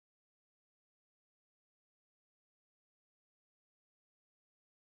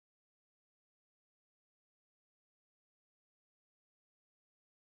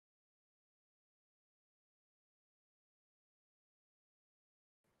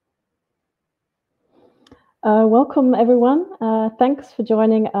Welcome, everyone. Thanks for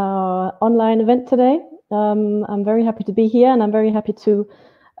joining our online event today. I'm very happy to be here, and I'm very happy to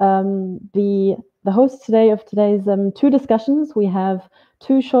be the host today of today's two discussions. We have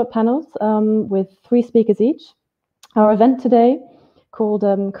two short panels with 3 speakers each. Our event today, called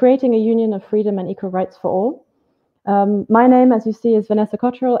Creating a Union of Freedom and Equal Rights for All. My name, as you see, is Vanessa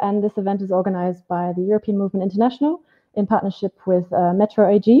Cottrell, and this event is organized by the European Movement International in partnership with Metro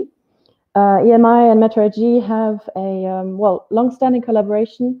AG. EMI and Metro AG have a long-standing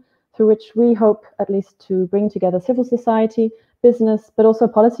collaboration through which we hope at least to bring together civil society, business, but also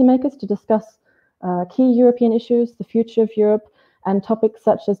policymakers to discuss key European issues, the future of Europe, and topics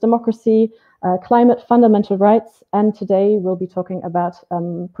such as democracy, climate, fundamental rights, and today we'll be talking about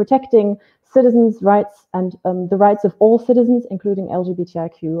protecting citizens' rights and the rights of all citizens, including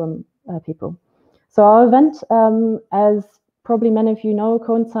LGBTIQ people. So our event, as probably many of you know,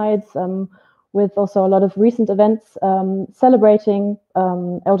 coincides with also a lot of recent events celebrating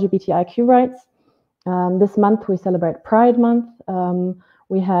LGBTIQ rights. This month we celebrate Pride Month.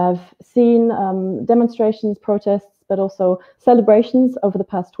 We have seen demonstrations, protests, but also celebrations over the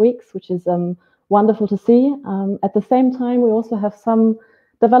past weeks, which is wonderful to see. At the same time, we also have some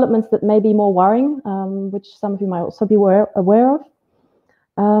developments that may be more worrying, which some of you might also be aware of.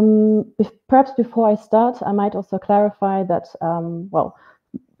 Perhaps before I start, I might also clarify that,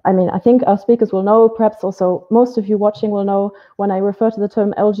 I think our speakers will know, perhaps also most of you watching will know, when I refer to the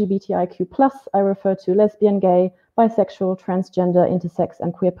term LGBTIQ+, I refer to lesbian, gay, bisexual, transgender, intersex,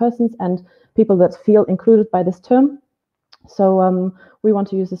 and queer persons, and people that feel included by this term. So we want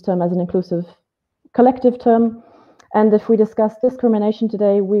to use this term as an inclusive collective term. And if we discuss discrimination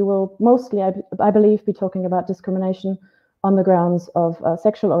today, we will mostly, I believe, be talking about discrimination on the grounds of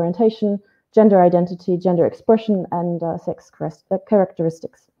sexual orientation, gender identity, gender expression, and sex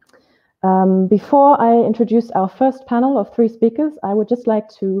characteristics. Before I introduce our first panel of 3 speakers, I would just like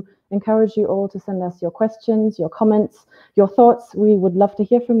to encourage you all to send us your questions, your comments, your thoughts. We would love to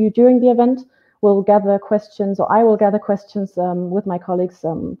hear from you during the event. We'll gather questions, or I will gather questions with my colleagues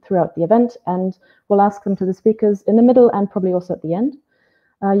throughout the event, and we'll ask them to the speakers in the middle and probably also at the end.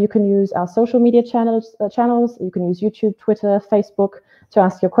 You can use our social media channels. You can use YouTube, Twitter, Facebook to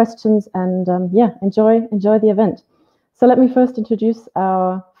ask your questions, and enjoy the event. So let me first introduce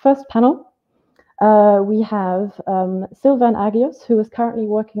our first panel. We have Silvan Agius, who is currently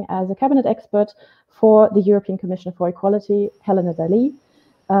working as a cabinet expert for the European Commission for Equality, Helena Dalli.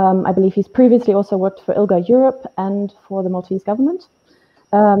 I believe he's previously also worked for ILGA Europe and for the Maltese government.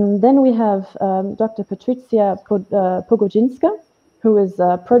 Then we have Dr. Patrycja Pogodzinska, who is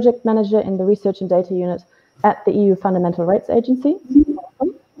a project manager in the Research and Data Unit at the EU Fundamental Rights Agency.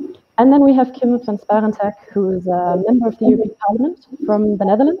 And then we have Kim van Sparrentak, who is a member of the European Parliament from the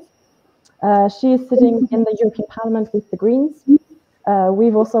Netherlands. She is sitting in the European Parliament with the Greens.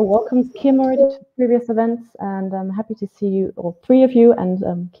 We've also welcomed Kim already to previous events, and I'm happy to see you, all 3 of you,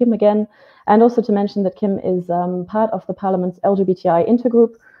 and Kim again. And also to mention that Kim is part of the Parliament's LGBTI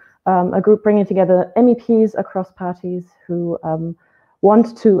intergroup, a group bringing together MEPs across parties who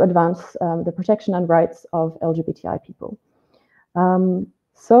want to advance the protection and rights of LGBTI people.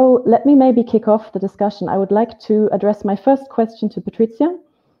 So let me maybe kick off the discussion. I would like to address my first question to Patrycja.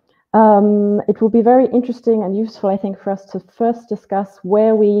 It will be very interesting and useful, I think, for us to first discuss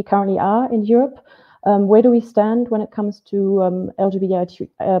where we currently are in Europe. Where do we stand when it comes to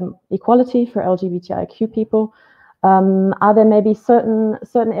LGBTI equality for LGBTIQ people? Are there maybe certain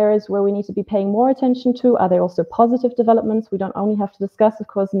areas where we need to be paying more attention to? Are there also positive developments? We don't only have to discuss, of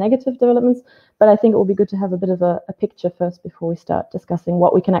course, negative developments, but I think it will be good to have a bit of a picture first before we start discussing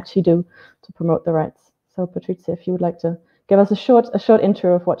what we can actually do to promote the rights. So Patrycja, if you would like to give us a short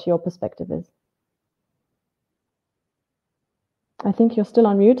intro of what your perspective is. I think you're still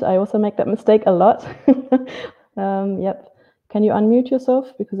on mute. I also make that mistake a lot. Yep. Can you unmute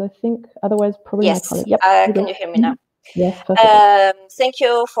yourself? Because I think otherwise probably yes. My colleague. Yep. Can you hear me now? Yes, perfect. Thank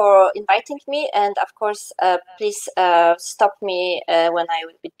you for inviting me, and of course, please stop me when I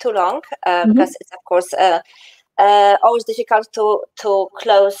will be too long, because it's of course always difficult to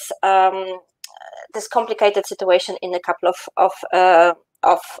close this complicated situation in a couple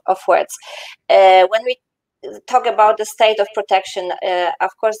of words. When we talk about the state of protection,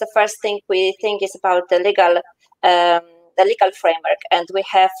 of course, the first thing we think is about the legal framework, and we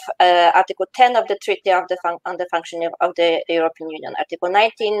have Article 10 of the Treaty on the Functioning of the European Union, Article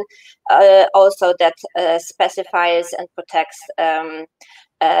 19 also that specifies and protects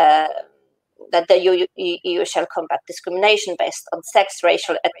that the EU shall combat discrimination based on sex,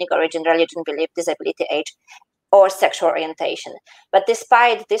 racial, ethnic origin, religion, belief, disability, age, or sexual orientation. But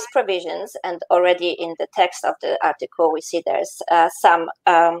despite these provisions, and already in the text of the article, we see there's some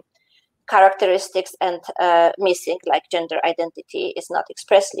characteristics and missing, like gender identity is not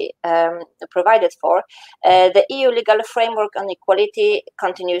expressly provided for. The EU legal framework on equality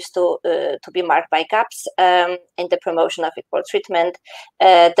continues to be marked by gaps in the promotion of equal treatment.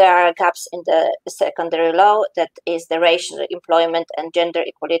 There are gaps in the secondary law, that is the racial, employment and gender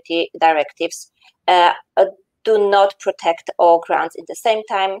equality directives do not protect all grounds in the same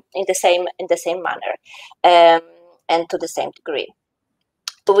time, in the same manner, and to the same degree.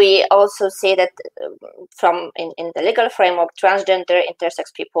 We also see that in the legal framework, transgender,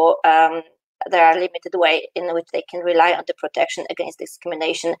 intersex people, there are limited way in which they can rely on the protection against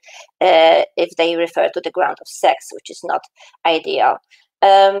discrimination if they refer to the ground of sex, which is not ideal.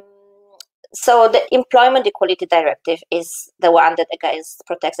 So the Employment Equality Directive is the one that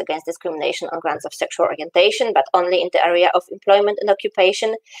protects against discrimination on grounds of sexual orientation, but only in the area of employment and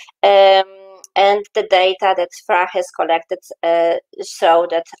occupation. And the data that FRA has collected show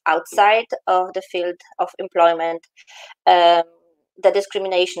that outside of the field of employment, the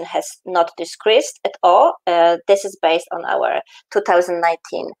discrimination has not decreased at all. This is based on our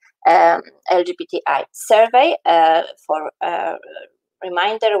 2019 LGBTI survey. For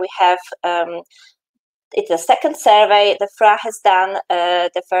reminder, we have it's a second survey the FRA has done.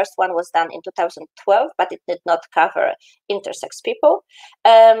 The first one was done in 2012, but it did not cover intersex people.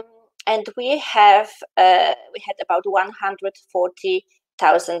 And we had about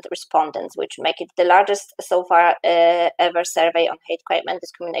 140,000 respondents, which make it the largest so far ever survey on hate crime and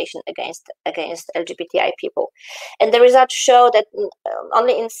discrimination against LGBTI people. And the results show that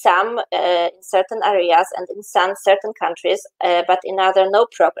only in some in certain areas and in some certain countries, but in other, no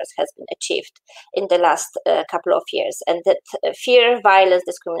progress has been achieved in the last couple of years, and that fear, violence,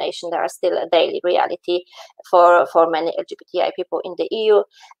 discrimination, they are still a daily reality for many LGBTI people in the EU.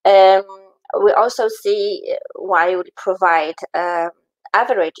 We also see why we provide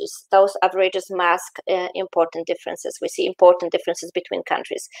averages. Those averages mask important differences. We see important differences between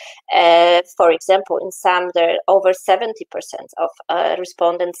countries. For example, in some, there are over 70% of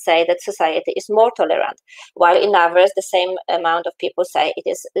respondents say that society is more tolerant, while in others, the same amount of people say it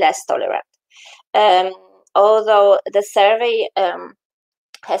is less tolerant. Although the survey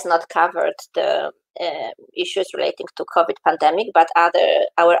has not covered the issues relating to COVID pandemic, but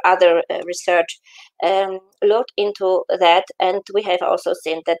our other research looked into that, and we have also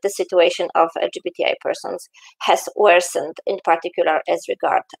seen that the situation of LGBTI persons has worsened, in particular as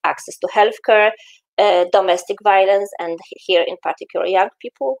regard access to healthcare, domestic violence, and here in particular young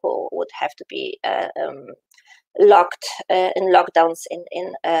people who would have to be locked in lockdowns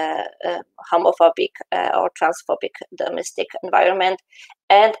in homophobic or transphobic domestic environment,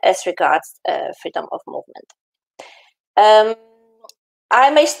 and as regards freedom of movement. I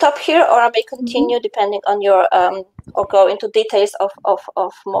may stop here, or I may continue depending on your or go into details of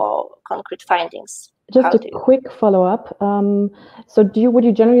more concrete findings. Just a quick follow-up. So would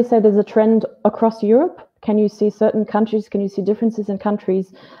you generally say there's a trend across Europe? Can you see certain countries, can you see differences in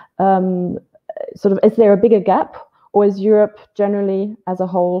countries? Sort of, is there a bigger gap, or is Europe generally as a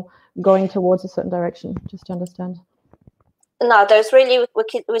whole going towards a certain direction? Just to understand. No, there's really,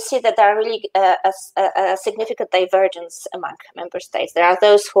 we see that there are really a significant divergence among member states. There are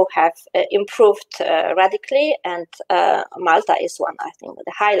those who have improved radically, and Malta is one, I think,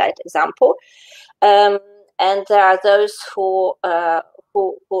 the highlight example. And there are those who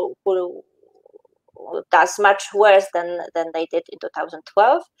does much worse than they did in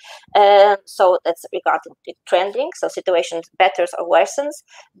 2012. So that's regarding the trending. So situation betters or worsens.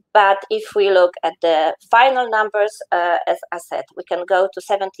 But if we look at the final numbers, as I said, we can go to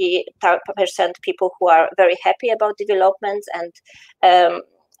 70% people who are very happy about developments and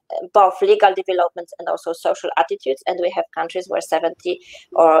both legal developments and also social attitudes. And we have countries where 70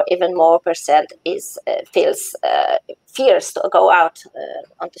 or even more percent fears to go out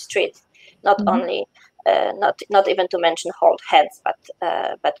on the street. Not only, not even to mention hold hands, but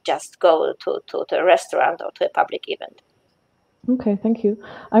just go to a restaurant or to a public event. Okay, thank you.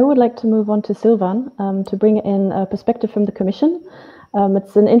 I would like to move on to Silvan to bring in a perspective from the Commission.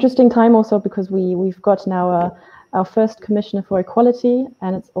 It's an interesting time also because we've got now our first Commissioner for Equality,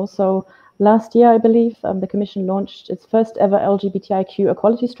 and it's also last year, I believe, the Commission launched its first ever LGBTIQ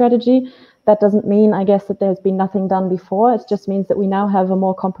equality strategy. That doesn't mean, I guess, that there's been nothing done before. It just means that we now have a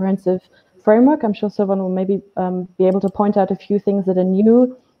more comprehensive framework. I'm sure Silvan will maybe be able to point out a few things that are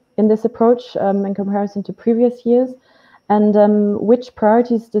new in this approach in comparison to previous years. And which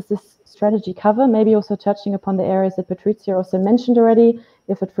priorities does this strategy cover? Maybe also touching upon the areas that Patrycja also mentioned already,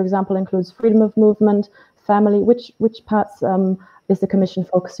 if it, for example, includes freedom of movement, family? Which parts is the Commission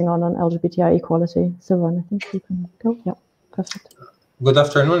focusing on LGBTI equality? Silvan, I think you can go. Yeah, perfect. Good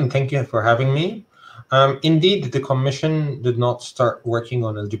afternoon, and thank you for having me. Indeed, the Commission did not start working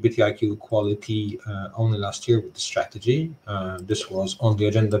on LGBTIQ equality only last year with the strategy. This was on the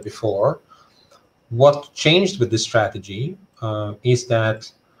agenda before. What changed with the strategy is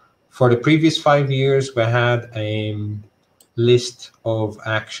that for the previous 5 years, we had a list of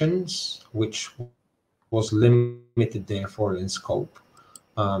actions which was limited, therefore, in scope.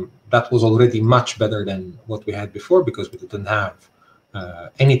 That was already much better than what we had before because we didn't have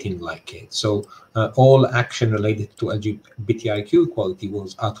anything like it. So all action related to LGBTIQ equality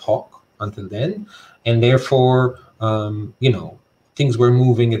was ad hoc until then, and therefore, things were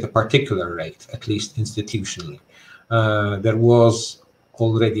moving at a particular rate, at least institutionally. There was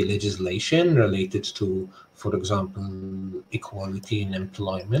already legislation related to, for example, equality in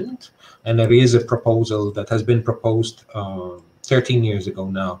employment, and there is a proposal that has been proposed 13 years ago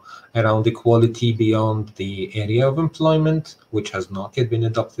now around equality beyond the area of employment, which has not yet been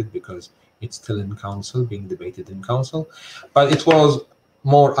adopted because it's still in council, being debated in council, but it was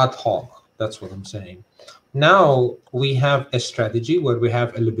more ad hoc. That's what I'm saying. Now we have a strategy where we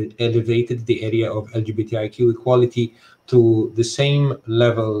have elevated the area of LGBTIQ equality to the same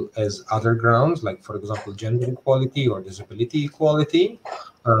level as other grounds, like, for example, gender equality or disability equality.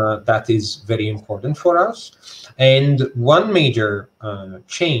 That is very important for us. And one major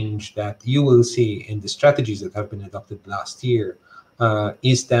change that you will see in the strategies that have been adopted last year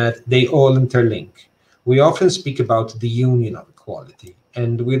is that they all interlink. We often speak about the union of equality,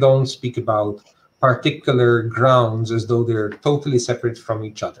 and we don't speak about particular grounds as though they're totally separate from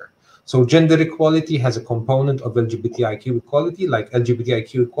each other. So gender equality has a component of LGBTIQ equality, like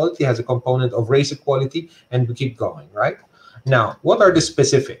LGBTIQ equality has a component of race equality, and we keep going, right? Now, what are the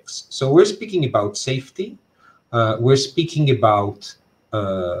specifics? So we're speaking about safety. We're speaking about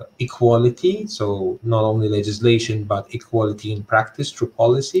equality, so not only legislation, but equality in practice through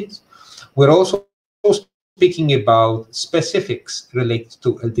policies. We're also speaking about specifics related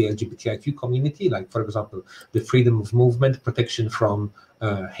to the LGBTIQ community, like, for example, the freedom of movement, protection from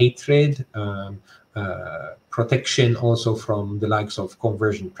hatred, protection also from the likes of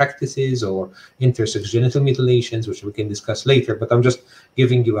conversion practices or intersex genital mutilations, which we can discuss later, but I'm just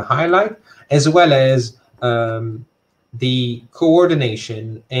giving you a highlight, as well as the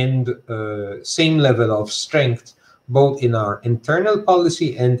coordination and same level of strength both in our internal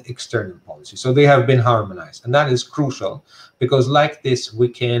policy and external policy. So they have been harmonized, and that is crucial because like this, we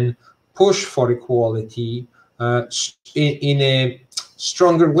can push for equality in a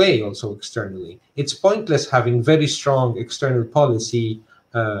stronger way also externally. It's pointless having very strong external policy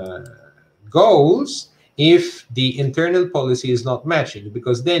goals if the internal policy is not matching,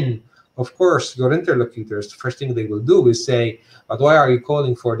 because then, of course, your interlocutors, the first thing they will do is say, but why are you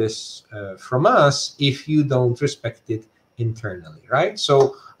calling for this from us if you don't respect it internally, right?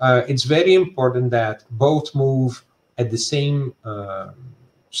 So it's very important that both move at the same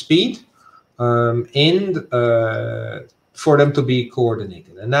speed and for them to be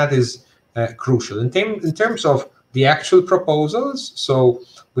coordinated. And that is crucial. In terms of the actual proposals, so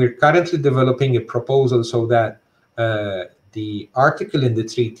we're currently developing a proposal so that the article in the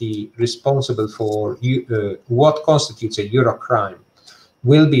treaty responsible for what constitutes a Eurocrime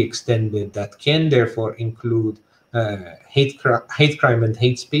will be extended, that can therefore include hate crime and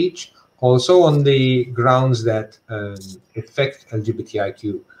hate speech, also on the grounds that affect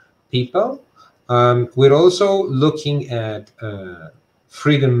LGBTIQ people. We're also looking at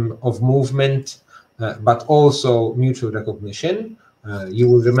freedom of movement, but also mutual recognition. You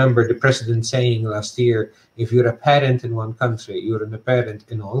will remember the president saying last year, if you're a parent in one country, you're a parent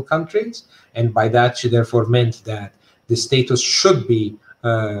in all countries. And by that, she therefore meant that the status should be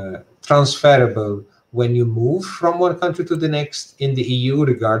transferable when you move from one country to the next in the EU,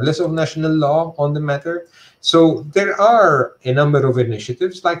 regardless of national law on the matter. So there are a number of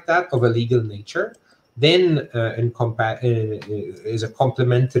initiatives like that of a legal nature. Then as a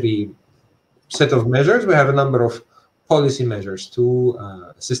complementary set of measures, we have a number of policy measures to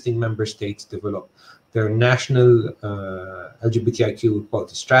assisting member states develop their national LGBTIQ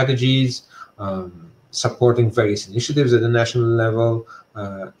equality strategies, supporting various initiatives at the national level,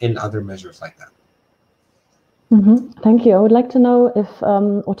 and other measures like that. Thank you. I would like to know if,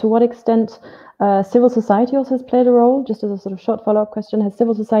 or to what extent, civil society also has played a role. Just as a sort of short follow-up question, has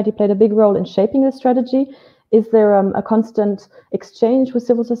civil society played a big role in shaping this strategy? Is there a constant exchange with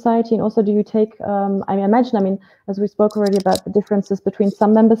civil society? And also, do you take, I imagine, as we spoke already about the differences between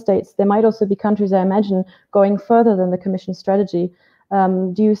some member states, there might also be countries, I imagine, going further than the Commission strategy.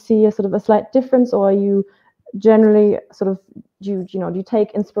 Do you see a sort of a slight difference, or are you generally sort of, do you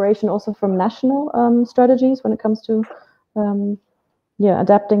take inspiration also from national strategies when it comes to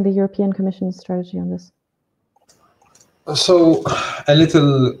adapting the European Commission's strategy on this? So a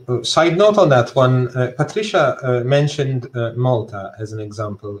little side note on that one. Patrycja mentioned Malta as an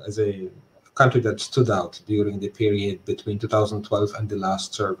example, as a country that stood out during the period between 2012 and the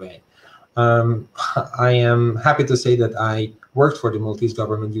last survey. I am happy to say that I worked for the Maltese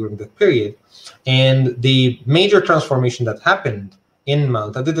government during that period, and the major transformation that happened in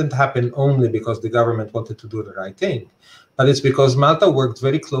Malta didn't happen only because the government wanted to do the right thing, but it's because Malta worked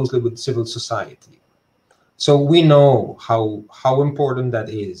very closely with civil society. So we know how important that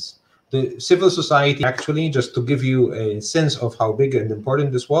is. The civil society, actually, just to give you a sense of how big and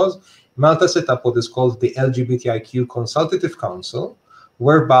important this was, Malta set up what is called the LGBTIQ Consultative Council,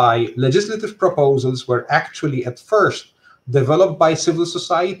 whereby legislative proposals were actually at first developed by civil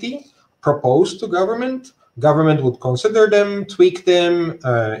society, proposed to government. Government would consider them, tweak them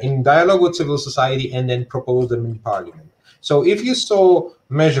in dialogue with civil society, and then propose them in parliament. So if you saw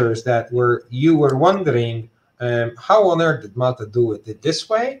measures that you were wondering, how on earth did Malta do it this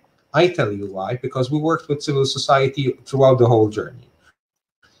way? I tell you why, because we worked with civil society throughout the whole journey.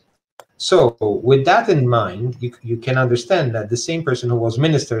 So with that in mind, you can understand that the same person who was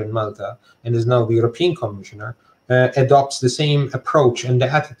minister in Malta and is now the European Commissioner adopts the same approach and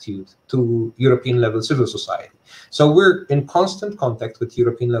the attitude to European level civil society. So we're in constant contact with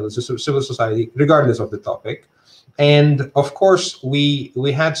European level civil society, regardless of the topic. And of course, we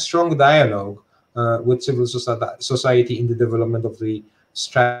had strong dialogue with civil society in the development of the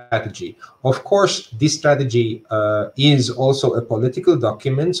strategy. Of course, this strategy is also a political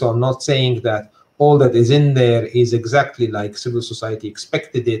document, so I'm not saying that all that is in there is exactly like civil society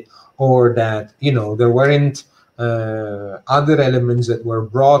expected it, or that, you know, there weren't other elements that were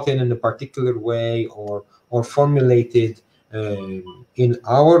brought in a particular way or formulated in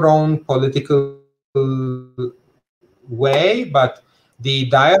our own political way, but the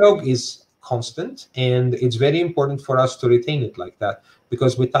dialogue is constant, and it's very important for us to retain it like that,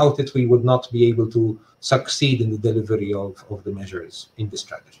 because without it, we would not be able to succeed in the delivery of the measures in the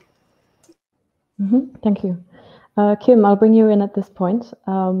strategy. Thank you. Kim, I'll bring you in at this point.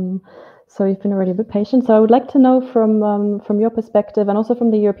 So you've been already a bit patient. So I would like to know from your perspective, and also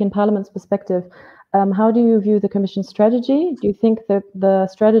from the European Parliament's perspective, how do you view the Commission's strategy? Do you think that the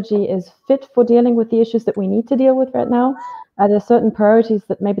strategy is fit for dealing with the issues that we need to deal with right now? Are there certain priorities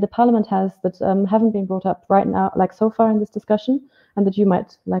that maybe the Parliament has that haven't been brought up right now, like so far in this discussion, and that you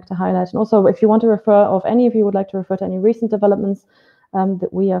might like to highlight? And also, if you want to refer, or if any of you would like to refer to any recent developments that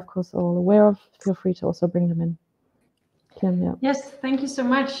we are, of course, all aware of, feel free to also bring them in. Kim, yeah. Yes, thank you so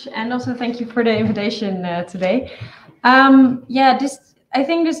much. And also thank you for the invitation today. I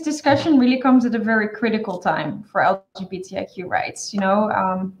think this discussion really comes at a very critical time for LGBTIQ rights. You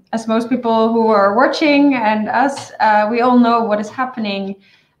know, as most people who are watching and us, we all know what is happening.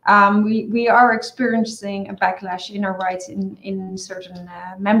 We are experiencing a backlash in our rights in certain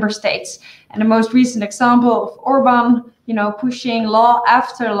member states. And the most recent example of Orban, you know, pushing law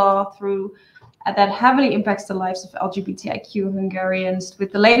after law through that heavily impacts the lives of LGBTIQ Hungarians,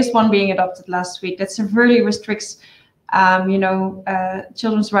 with the latest one being adopted last week that severely restricts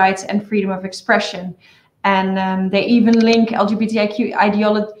children's rights and freedom of expression. And they even link LGBTIQ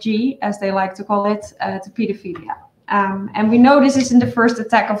ideology, as they like to call it, to pedophilia. And we know this isn't the first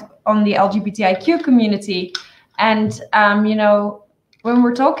attack on the LGBTIQ community. And, when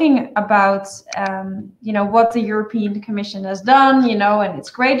we're talking about, what the European Commission has done, and it's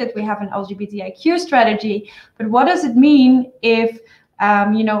great that we have an LGBTIQ strategy, but what does it mean if,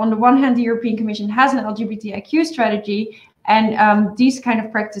 on the one hand, the European Commission has an LGBTIQ strategy and these kind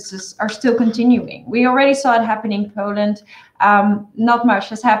of practices are still continuing? We already saw it happening in Poland. Not much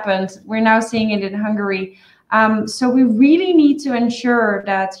has happened. We're now seeing it in Hungary. So we really need to ensure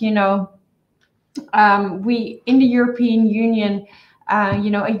that, we in the European Union,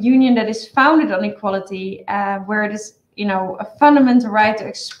 a union that is founded on equality, where it is, a fundamental right to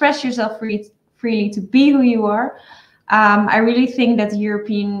express yourself freely, to be who you are. I really think that the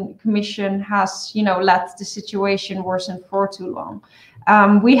European Commission has, let the situation worsen for too long.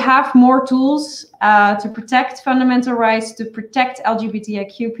 We have more tools to protect fundamental rights, to protect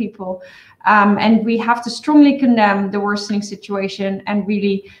LGBTIQ people, and we have to strongly condemn the worsening situation and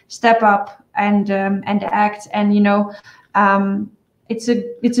really step up and act. And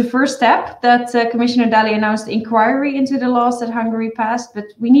it's a first step that Commissioner Dalli announced the inquiry into the laws that Hungary passed, but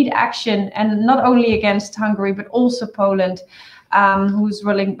we need action, and not only against Hungary, but also Poland, who's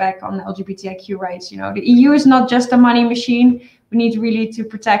rolling back on LGBTIQ rights. You know, the EU is not just a money machine. We need really to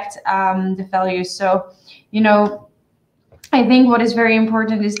protect the values. So, you know, I think what is very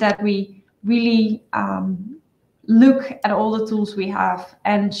important is that we really look at all the tools we have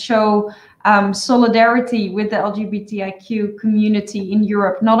and show solidarity with the LGBTIQ community in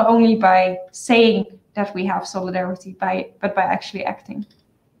Europe, not only by saying that we have solidarity, but by actually acting.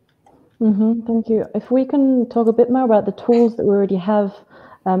 Thank you. If we can talk a bit more about the tools that we already have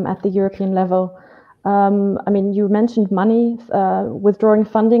at the European level. I mean, you mentioned money. Withdrawing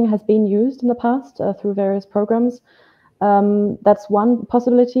funding has been used in the past through various programs. That's one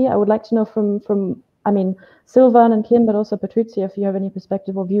possibility. I would like to know from I mean, Silvan and Kim, but also Patrycja, if you have any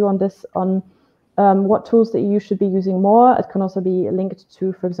perspective or view on this, on what tools the EU should be using more. It can also be linked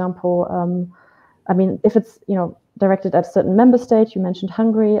to, for example, I mean, if it's, you know, directed at a certain member state, you mentioned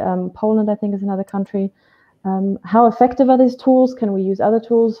Hungary, Poland, I think, is another country. How effective are these tools? Can we use other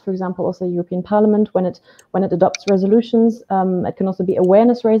tools? For example, also European Parliament, when it adopts resolutions, it can also be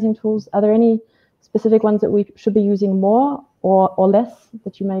awareness-raising tools. Are there any specific ones that we should be using more or less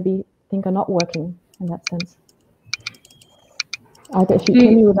that you maybe think are not working in that sense? Either if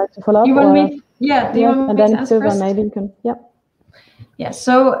you would like to follow up. You want me? Yeah. Do you want me to answer Silvan, first? maybe you can. Yeah. Yeah.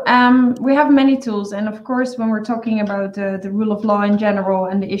 So we have many tools, and of course, when we're talking about the rule of law in general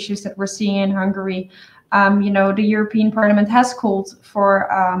and the issues that we're seeing in Hungary, you know, the European Parliament has called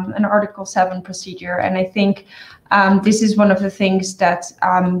for an Article 7 procedure, and I think this is one of the things that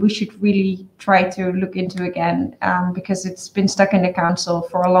we should really try to look into again, because it's been stuck in the council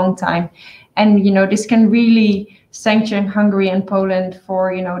for a long time. And, you know, this can really sanction Hungary and Poland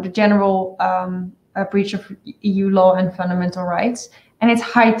for, you know, the general breach of EU law and fundamental rights. And it's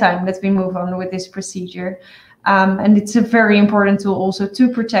high time that we move on with this procedure. And it's a very important tool also to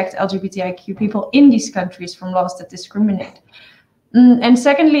protect LGBTIQ people in these countries from laws that discriminate. And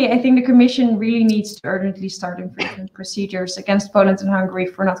secondly, I think the Commission really needs to urgently start infringement procedures against Poland and Hungary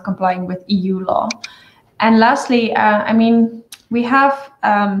for not complying with EU law. And lastly, I mean, we have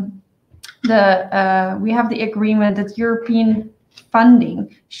the agreement that European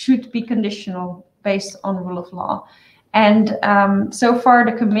funding should be conditional based on rule of law. And so far,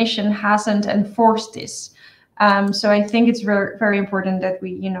 the Commission hasn't enforced this. So I think it's very, very important that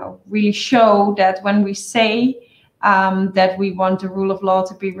we, you know, really show that when we say that we want the rule of law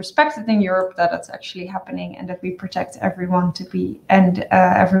to be respected in Europe, that it's actually happening, and that we protect everyone to be, and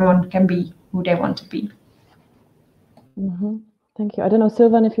everyone can be who they want to be. Thank you. I don't know,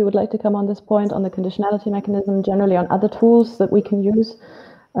 Silvan, if you would like to come on this point on the conditionality mechanism, generally on other tools that we can use.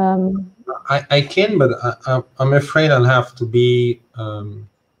 I can, but I'm afraid I'll have to be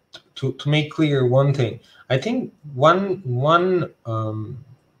to make clear one thing. I think one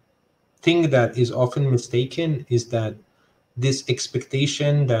thing that is often mistaken is that this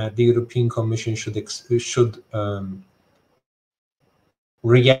expectation that the European Commission should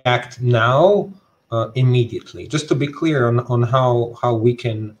react now immediately. Just to be clear on how we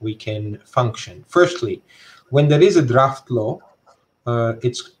can function. Firstly, when there is a draft law,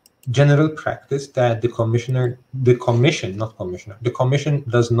 it's general practice that the Commission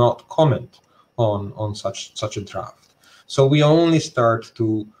does not comment on such a draft. So we only start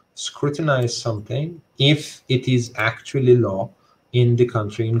to scrutinize something if it is actually law in the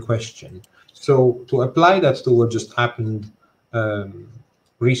country in question. So to apply that to what just happened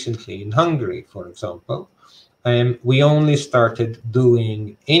recently in Hungary, for example, we only started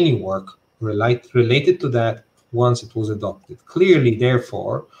doing any work related to that once it was adopted. Clearly,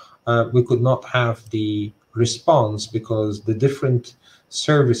 therefore, we could not have the response because the different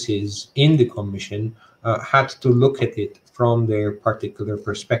services in the Commission had to look at it from their particular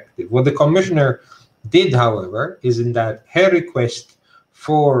perspective. What the Commissioner did, however, is in that her request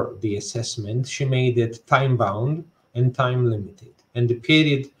for the assessment, she made it time-bound and time-limited. And the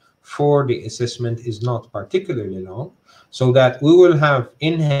period for the assessment is not particularly long, so that we will have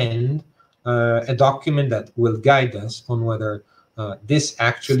in hand a document that will guide us on whether this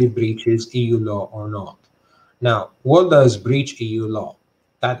actually breaches EU law or not. Now, what does breach EU law?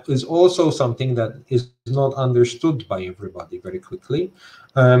 That is also something that is not understood by everybody very quickly.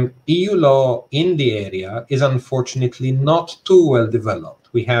 EU law in the area is unfortunately not too well developed.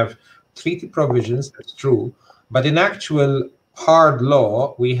 We have treaty provisions, that's true, but in actual hard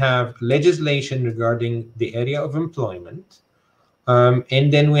law, we have legislation regarding the area of employment,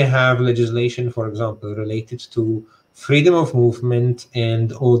 and then we have legislation, for example, related to freedom of movement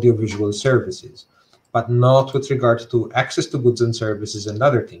and audiovisual services. but not with regard to access to goods and services and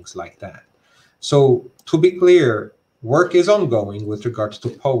other things like that. So to be clear, work is ongoing with regard to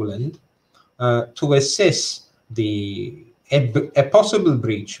Poland to assess a possible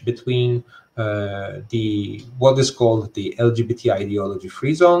breach between what is called the LGBT ideology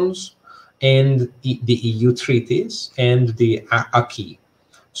free zones and the EU treaties and the acquis.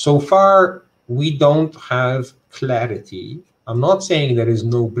 So far, we don't have clarity. I'm not saying there is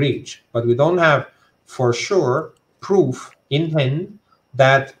no breach, but we don't have for sure proof in hand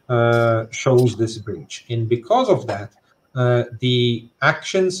that shows this breach. And because of that, the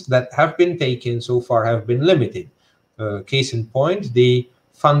actions that have been taken so far have been limited. Case in point, the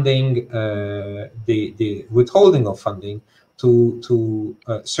funding, the withholding of funding to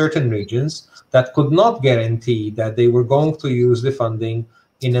certain regions that could not guarantee that they were going to use the funding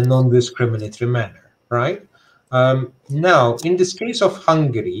in a non-discriminatory manner, right? Now, in this case of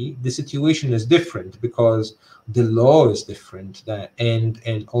Hungary, the situation is different because the law is different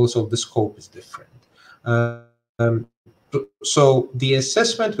and also the scope is different. So the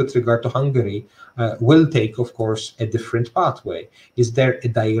assessment with regard to Hungary will take, of course, a different pathway. Is there a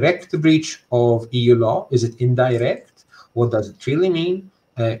direct breach of EU law? Is it indirect? What does it really mean?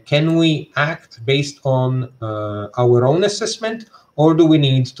 Can we act based on our own assessment, or do we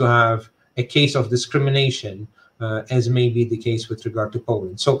need to have a case of discrimination, as may be the case with regard to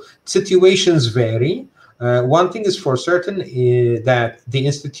Poland? So situations vary. One thing is for certain, that the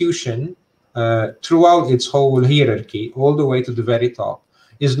institution, throughout its whole hierarchy, all the way to the very top,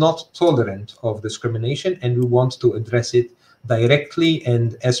 is not tolerant of discrimination, and we want to address it directly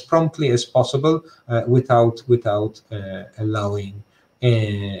and as promptly as possible, without allowing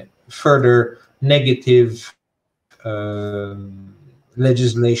further negative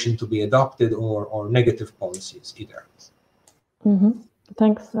legislation to be adopted or negative policies either. Mm-hmm.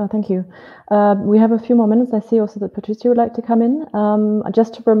 Thanks. Thank you. We have a few more minutes. I see also that Patrycja would like to come in.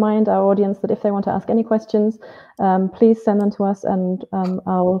 Just to remind our audience that if they want to ask any questions, please send them to us and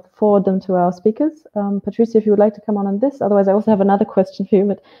I'll forward them to our speakers. Patrycja, if you would like to come on this. Otherwise, I also have another question for you,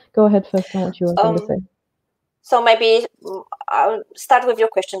 but go ahead first on what you were going to say. So maybe I'll start with your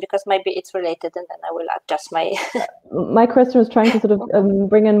question because maybe it's related, and then I will adjust my... My question was trying to sort of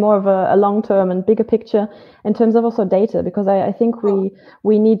bring in more of a long-term and bigger picture in terms of also data, because I think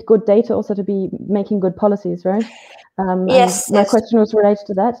we need good data also to be making good policies, right? Yes. My question was related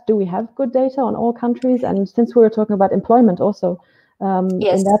to that. Do we have good data on all countries? And since we were talking about employment also,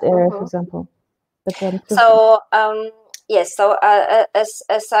 yes. in that area, for example. But, yes, so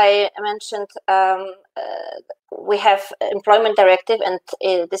as I mentioned, we have employment directive, and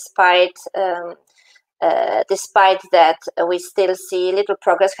despite that, we still see little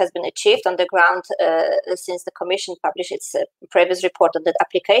progress has been achieved on the ground since the Commission published its previous report on the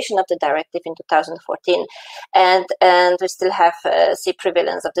application of the directive in 2014, and we still have see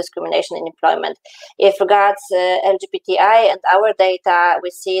prevalence of discrimination in employment. If regards LGBTI and our data,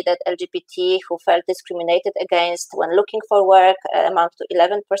 we see that LGBT who felt discriminated against when looking for work amount to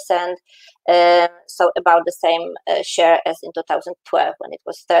 11%, so about the same share as in 2012 when it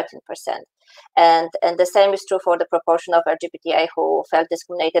was 13%. And the same is true for the proportion of LGBTI who felt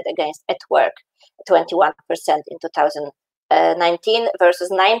discriminated against at work, 21% in 2019 versus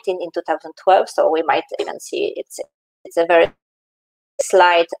 19% in 2012. So we might even see it's a very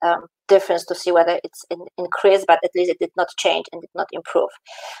slight difference to see whether it's increased, but at least it did not change and did not improve.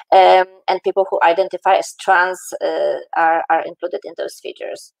 And people who identify as trans are included in those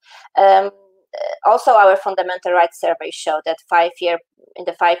figures. Also, our fundamental rights survey showed that in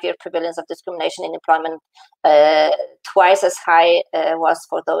the 5-year prevalence of discrimination in employment, twice as high was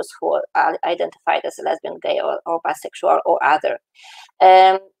for those who are identified as lesbian, gay, or bisexual or other.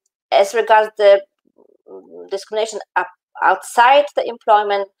 As regards the discrimination outside the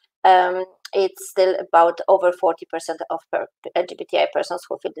employment, it's still about over 40% of LGBTI persons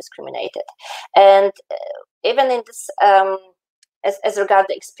who feel discriminated. And even in this, as regards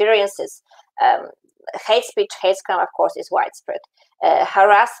the experiences, hate speech, hate crime, of course, is widespread.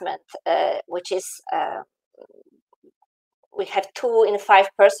 Harassment, which is we have 2 in 5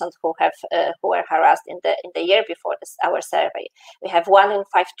 persons who were harassed in the year before our survey. We have 1 in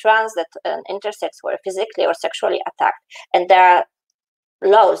 5 trans that intersex were physically or sexually attacked, and there are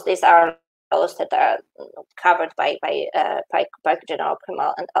laws. These are laws that are covered by general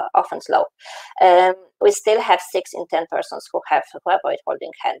criminal and offense law. We still have 6 in 10 persons who avoid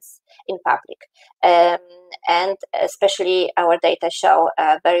holding hands in public, and especially our data show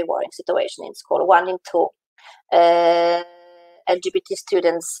a very worrying situation in school. 1 in 2 LGBT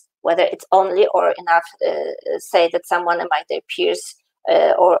students, whether it's only or enough, say that someone among their peers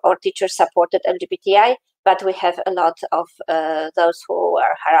or teacher-supported LGBTI, but we have a lot of those who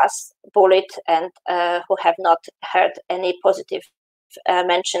are harassed, bullied, and who have not heard any positive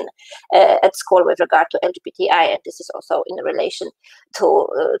mention at school with regard to LGBTI, and this is also in relation to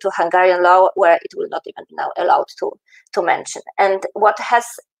Hungarian law, where it will not even be now allowed to mention. And what has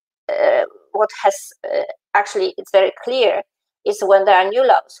actually, it's very clear, is when there are new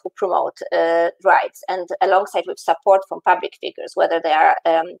laws who promote rights, and alongside with support from public figures, whether they are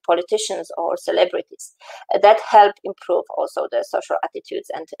politicians or celebrities, that help improve also the social attitudes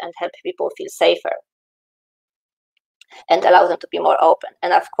and help people feel safer and allow them to be more open.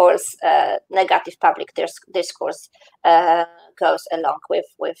 And of course, negative public discourse goes along with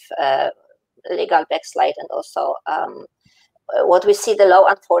legal backslide, and also what we see the law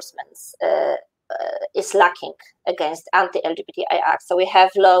enforcement is lacking against anti-LGBTI acts. So we have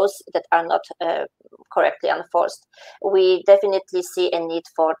laws that are not correctly enforced. We definitely see a need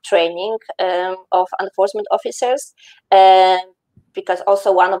for training of enforcement officers, because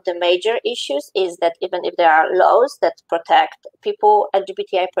also one of the major issues is that even if there are laws that protect people,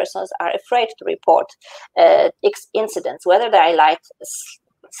 LGBTI persons are afraid to report incidents, whether they are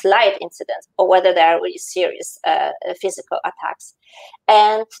slight incidents or whether they are really serious physical attacks.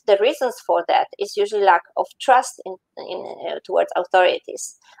 And the reasons for that is usually lack of trust towards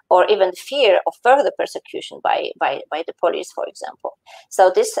authorities, or even fear of further persecution by the police, for example.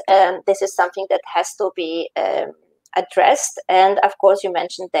 So this is something that has to be addressed. And of course, you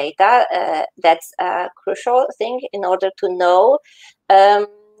mentioned data. That's a crucial thing in order to know,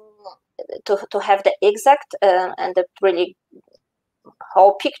 to have the exact and the really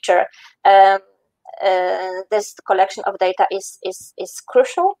whole picture. This collection of data is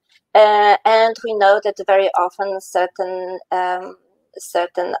crucial, and we know that very often certain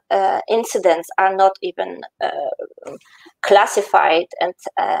incidents are not even classified and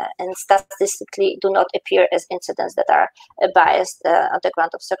statistically do not appear as incidents that are biased on the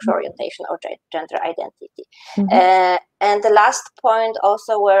ground of sexual orientation or gender identity. Mm-hmm. And the last point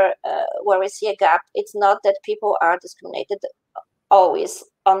also where we see a gap, it's not that people are discriminated always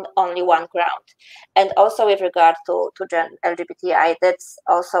on only one ground. And also with regard to LGBTI, that's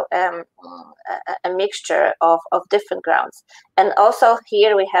also a mixture of different grounds. And also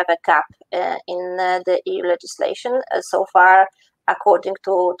here we have a gap in the EU legislation. So far, according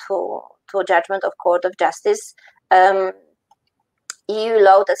to a judgment of Court of Justice, EU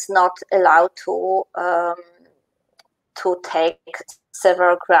law does not allow to take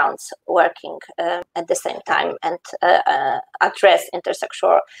several grounds working at the same time and address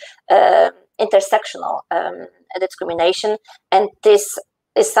intersectional discrimination. And this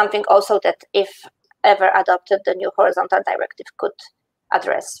is something also that, if ever adopted, the new horizontal directive could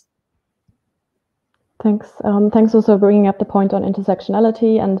address. Thanks. Thanks also for bringing up the point on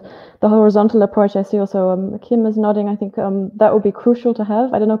intersectionality and the horizontal approach. I see also Kim is nodding. I think that would be crucial to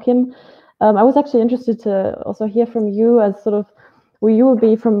have. I don't know, Kim, I was actually interested to also hear from you as sort of, well, you would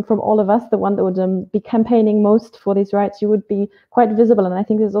be from all of us the one that would be campaigning most for these rights. You would be quite visible, and I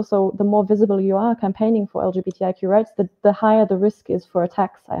think there's also, the more visible you are campaigning for LGBTIQ rights, the higher the risk is for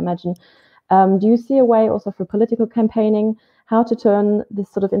attacks, I imagine. Do you see a way also for political campaigning, how to turn this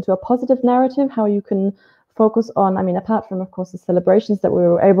sort of into a positive narrative, how you can focus on, I mean, apart from, of course, the celebrations that we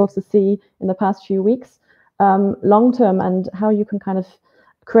were able to see in the past few weeks, long term, and how you can kind of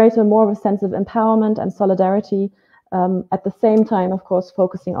create a more of a sense of empowerment and solidarity, at the same time, of course,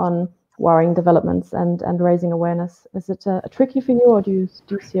 focusing on worrying developments and raising awareness. Is it tricky for you, or do you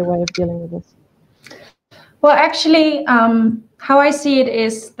see a way of dealing with this? Well, actually, how I see it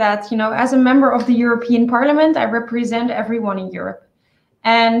is that, you know, as a member of the European Parliament, I represent everyone in Europe.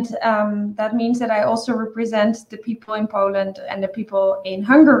 And that means that I also represent the people in Poland and the people in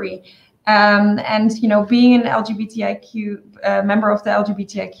Hungary. And, you know, being an LGBTIQ member of the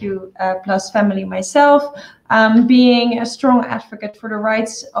LGBTIQ plus family myself, being a strong advocate for the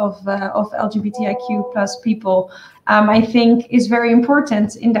rights of LGBTIQ plus people, I think is very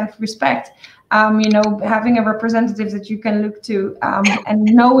important in that respect. You know, having a representative that you can look to, and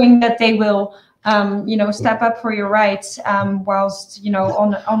knowing that they will, you know, step up for your rights, whilst, you know,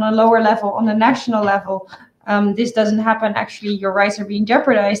 on a lower level, on a national level, this doesn't happen. Actually, your rights are being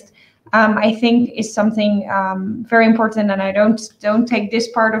jeopardized. I think is something very important, and I don't take this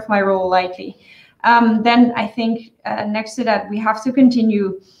part of my role lightly. Then I think next to that, we have to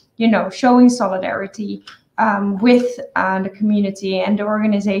continue, you know, showing solidarity with the community and the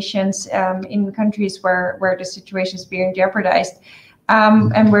organizations in countries where the situation is being jeopardized,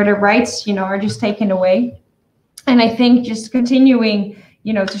 and where the rights, you know, are just taken away. And I think just continuing,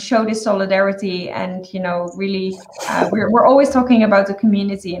 to show this solidarity. And really we're always talking about the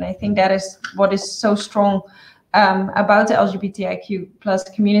community, and I think that is what is so strong about the LGBTIQ plus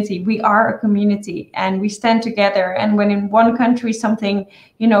community. We are a community and we stand together, and when in one country something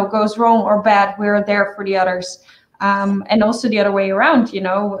goes wrong or bad, we're there for the others. And also the other way around,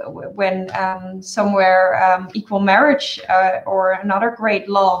 when somewhere equal marriage or another great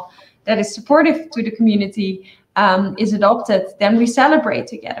law that is supportive to the community is adopted, then we celebrate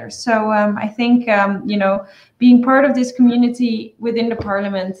together. So I think, being part of this community within the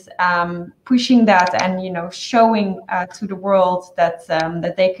parliament, pushing that and, showing to the world that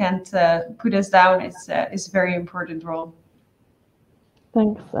that they can't put us down is a very important role.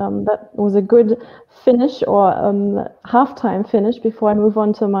 Thanks. That was a good finish, or halftime finish, before I move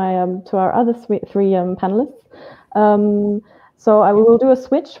on to my to our other three panelists. So we will do a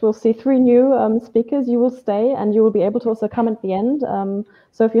switch. We'll see three new speakers. You will stay, and you will be able to also come at the end.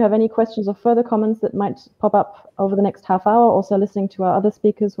 So if you have any questions or further comments that might pop up over the next half hour, also listening to our other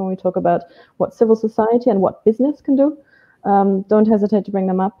speakers when we talk about what civil society and what business can do, don't hesitate to bring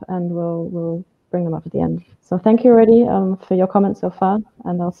them up, and we'll bring them up at the end. So thank you already for your comments so far,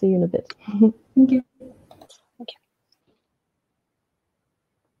 and I'll see you in a bit. Thank you.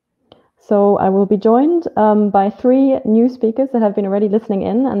 So I will be joined by three new speakers that have been already listening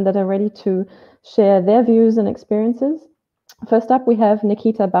in and that are ready to share their views and experiences. First up, we have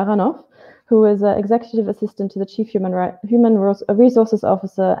Nikita Baranov, who is an executive assistant to the Chief Human Resources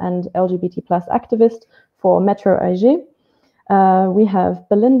Officer and LGBT+ activist for Metro AG. We have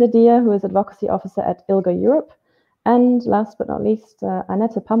Belinda Dier, who is Advocacy Officer at ILGA Europe. And last but not least,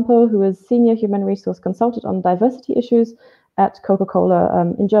 Annette Pampel, who is Senior Human Resource Consultant on Diversity Issues at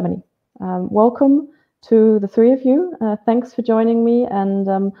Coca-Cola in Germany. Welcome to the three of you. Thanks for joining me,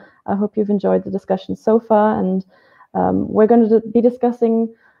 and I hope you've enjoyed the discussion so far. And we're going to be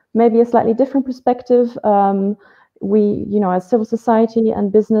discussing maybe a slightly different perspective. We, as civil society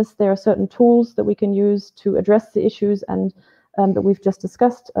and business, there are certain tools that we can use to address the issues and that we've just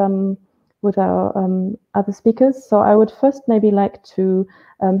discussed with our other speakers. So I would first maybe like to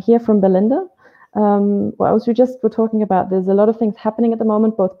hear from Belinda. Well, as we just were talking about, there's a lot of things happening at the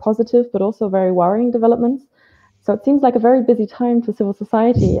moment, both positive but also very worrying developments. So it seems like a very busy time for civil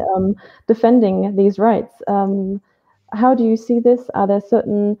society defending these rights. How do you see this? Are there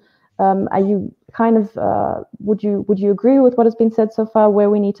certain, are you kind of, would you agree with what has been said so far, where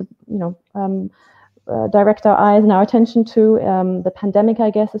we need to, direct our eyes and our attention to? The pandemic, I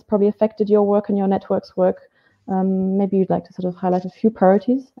guess, has probably affected your work and your network's work. Maybe you'd like to sort of highlight a few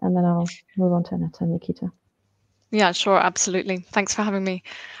priorities, and then I'll move on to Annette and Nikita. Yeah, sure, absolutely. Thanks for having me.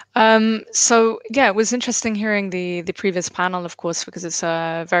 So yeah, it was interesting hearing the previous panel, of course, because it's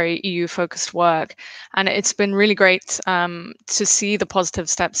a very EU-focused work, and it's been really great to see the positive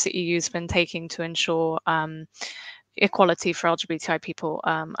steps the EU's been taking to ensure equality for LGBTI people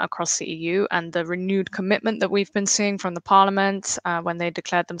across the EU, and the renewed commitment that we've been seeing from the Parliament when they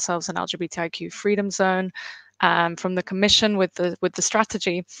declared themselves an LGBTIQ freedom zone. From the Commission with the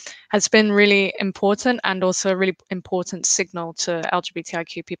strategy has been really important, and also a really important signal to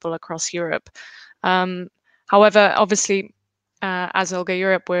LGBTIQ people across Europe. However, obviously, as ILGA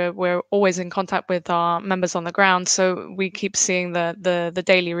Europe, we're always in contact with our members on the ground, so we keep seeing the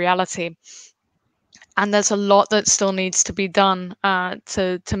daily reality. And there's a lot that still needs to be done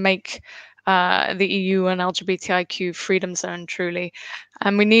to make the EU and LGBTIQ freedom zone truly.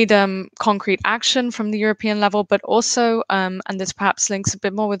 And we need concrete action from the European level, but also, and this perhaps links a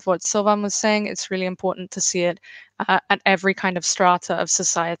bit more with what Silvan was saying, it's really important to see it at every kind of strata of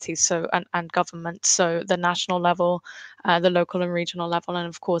society, so and government, so the national level, the local and regional level, and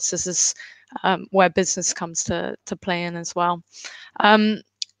of course this is where business comes to play in as well.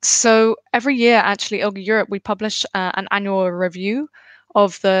 So every year, actually, ILGA Europe, we publish an annual review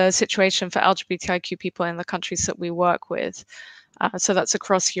of the situation for LGBTIQ people in the countries that we work with. So that's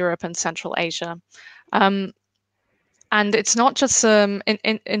across Europe and Central Asia. And it's not just in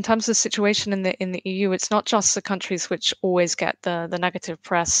terms of the situation in the EU, it's not just the countries which always get the negative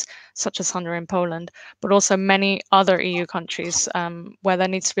press, such as Hungary and Poland, but also many other EU countries where there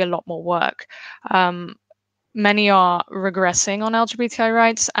needs to be a lot more work. Many are regressing on LGBTI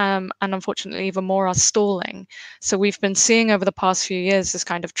rights, and unfortunately even more are stalling. So we've been seeing over the past few years this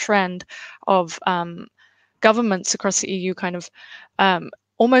kind of trend of governments across the EU kind of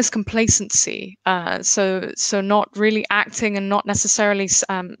almost complacency, so not really acting and not necessarily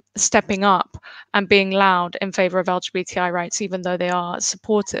stepping up and being loud in favor of LGBTI rights, even though they are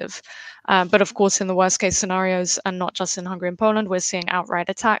supportive. But of course, in the worst case scenarios, and not just in Hungary and Poland, we're seeing outright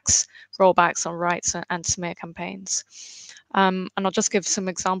attacks, rollbacks on rights, and smear campaigns. And I'll just give some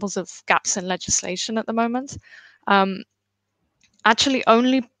examples of gaps in legislation at the moment. Actually,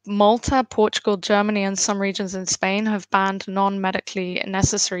 only Malta, Portugal, Germany, and some regions in Spain have banned non-medically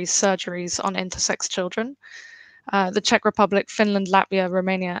necessary surgeries on intersex children. The Czech Republic, Finland, Latvia,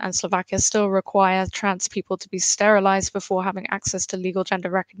 Romania, and Slovakia still require trans people to be sterilized before having access to legal gender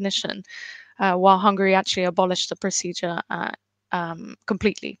recognition, while Hungary actually abolished the procedure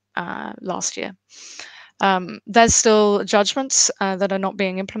completely last year. There's still judgments that are not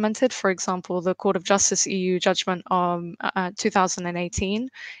being implemented. For example, the Court of Justice EU judgment of 2018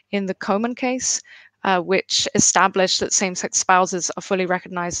 in the Komen case, which established that same-sex spouses are fully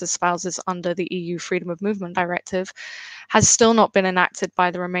recognized as spouses under the EU Freedom of Movement Directive, has still not been enacted by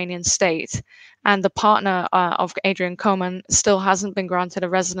the Romanian state. And the partner of Adrian Komen still hasn't been granted a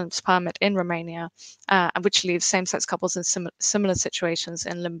residence permit in Romania, which leaves same-sex couples in similar situations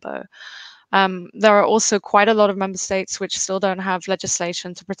in limbo. There are also quite a lot of member states which still don't have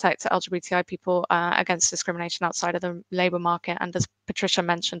legislation to protect LGBTI people against discrimination outside of the labour market. And as Patrycja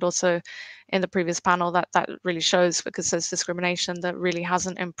mentioned also in the previous panel, that really shows, because there's discrimination that really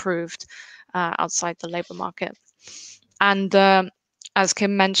hasn't improved outside the labour market. And as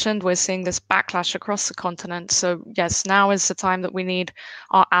Kim mentioned, we're seeing this backlash across the continent. So yes, now is the time that we need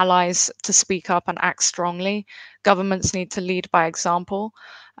our allies to speak up and act strongly. Governments need to lead by example.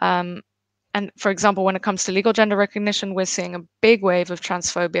 And for example, when it comes to legal gender recognition, we're seeing a big wave of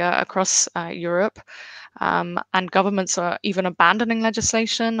transphobia across Europe. And governments are even abandoning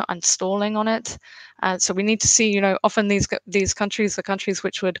legislation and stalling on it. So we need to see, often these countries are countries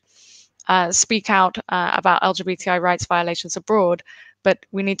which would speak out about LGBTI rights violations abroad, but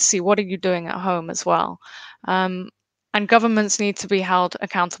we need to see, what are you doing at home as well? And governments need to be held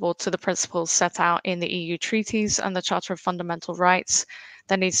accountable to the principles set out in the EU treaties and the Charter of Fundamental Rights.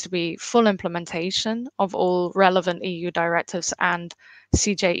 There needs to be full implementation of all relevant EU directives and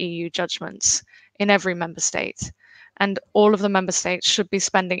CJEU judgments in every member state. And all of the member states should be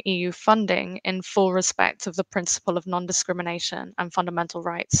spending EU funding in full respect of the principle of non-discrimination and fundamental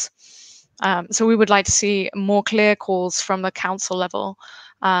rights. So we would like to see more clear calls from the council level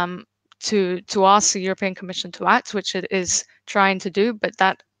to ask the European Commission to act, which it is trying to do, but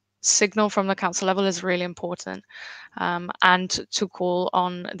that signal from the council level is really important, and to call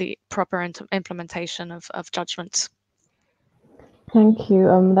on the proper implementation of judgments. Thank you.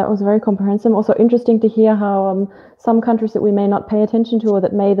 That was very comprehensive. Also interesting to hear how some countries that we may not pay attention to, or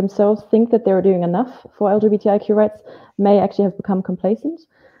that may themselves think that they're doing enough for LGBTIQ rights, may actually have become complacent.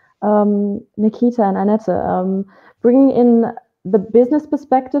 Nikita and Annette, bringing in the business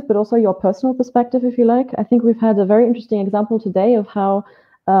perspective, but also your personal perspective, if you like. I think we've had a very interesting example today of how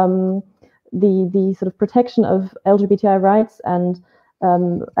the sort of protection of LGBTI rights, and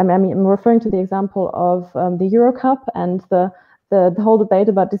I'm referring to the example of the Euro Cup and the whole debate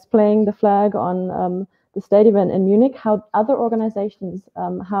about displaying the flag on the stadium in Munich, how other organizations,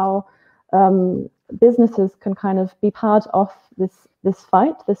 how businesses can kind of be part of this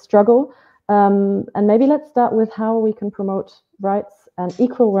fight, this struggle. And maybe let's start with how we can promote rights and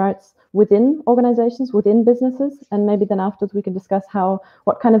equal rights within organizations, within businesses, and maybe then afterwards we can discuss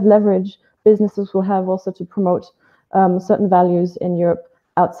what kind of leverage businesses will have also to promote certain values in Europe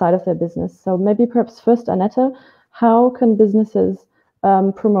outside of their business. So maybe perhaps first, Annette, how can businesses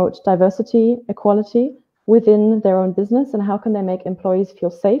promote diversity, equality within their own business, and how can they make employees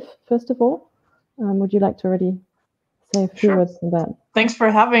feel safe, first of all? Would you like to already say a few words on that? Thanks for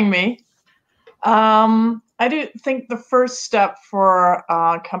having me. I do think the first step for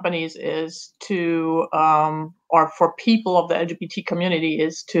companies is to, or for people of the LGBT community,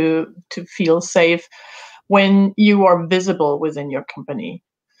 is to feel safe when you are visible within your company.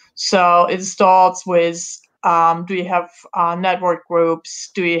 So it starts with, do you have network groups?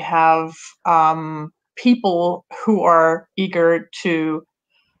 Do you have people who are eager to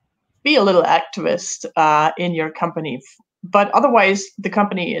be a little activist in your company? But otherwise, the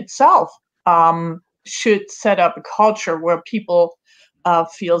company itself should set up a culture where people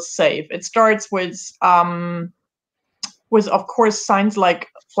feel safe. It starts with of course, signs like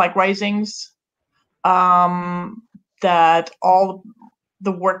flag raisings, that all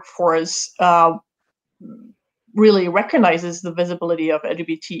the workforce really recognizes the visibility of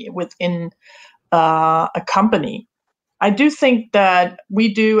LGBT within a company. I do think that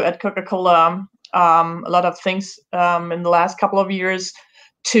we do at Coca-Cola a lot of things in the last couple of years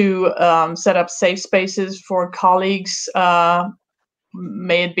to set up safe spaces for colleagues.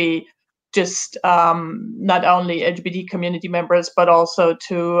 May it be just not only LGBT community members, but also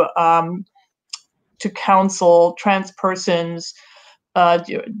to counsel trans persons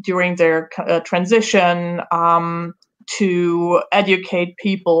during their transition. to educate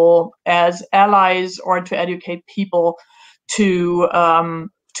people as allies, or to educate people to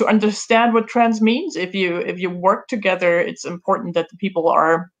understand what trans means. If you work together, it's important that the people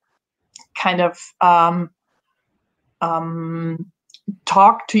are kind of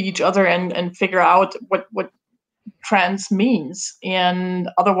talk to each other and figure out what trans means. And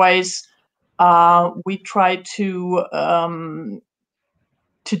otherwise, we try to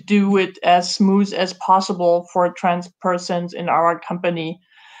do it as smooth as possible for trans persons in our company.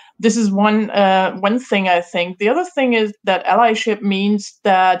 This is one thing, I think. The other thing is that allyship means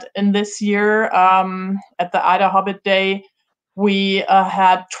that in this year, at the Ida Hobbit Day, we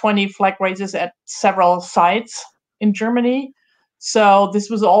had 20 flag raises at several sites in Germany. So this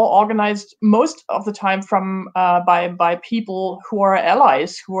was all organized most of the time from by people who are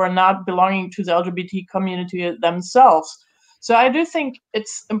allies, who are not belonging to the LGBT community themselves. So I do think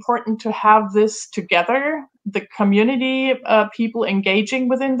it's important to have this together, the community, people engaging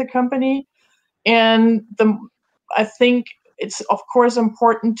within the company. And I think it's, of course,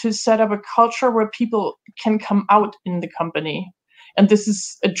 important to set up a culture where people can come out in the company. And this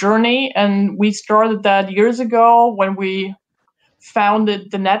is a journey, and we started that years ago when we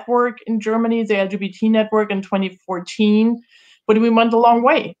founded the network in Germany, the LGBT network, in 2014, but we went a long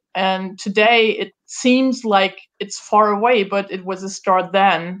way. And today it seems like it's far away, but it was a start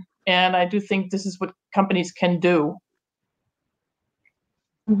then. And I do think this is what companies can do.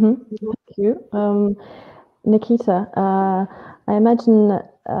 Thank you. Nikita, I imagine,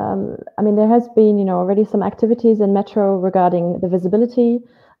 I mean, there has been, already some activities in Metro regarding the visibility,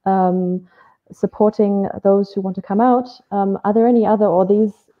 supporting those who want to come out. Are there any other, or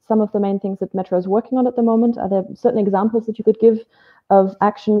these some of the main things that Metro is working on at the moment? Are there certain examples that you could give of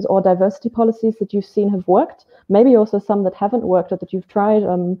actions or diversity policies that you've seen have worked? Maybe also some that haven't worked or that you've tried,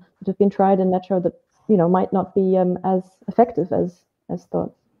 that have been tried in Metro that might not be as effective as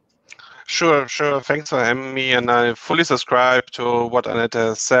thought. Sure. Thanks for having me, and I fully subscribe to what Annette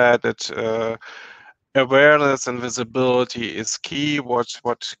has said, that awareness and visibility is key,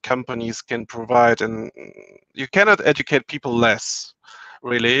 what companies can provide, and you cannot educate people less.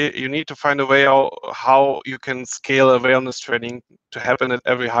 Really, you need to find a way how you can scale awareness training to happen at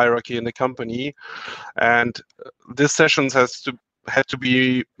every hierarchy in the company, and these sessions had to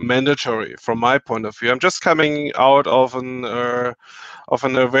be mandatory from my point of view. I'm just coming out of an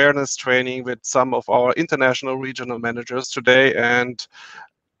awareness training with some of our international regional managers today, and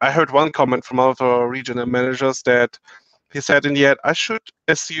I heard one comment from one of our regional managers that he said in the end, I should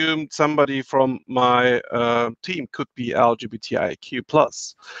assume somebody from my team could be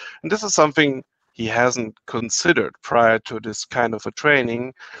LGBTIQ+. And this is something he hasn't considered prior to this kind of a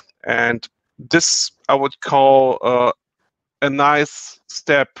training. And this I would call a nice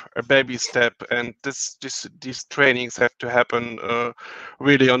step, a baby step, and these trainings have to happen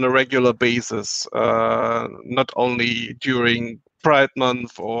really on a regular basis, not only during Pride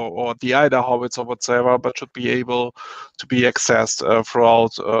Month or the Ida Hobbits or whatsoever, but should be able to be accessed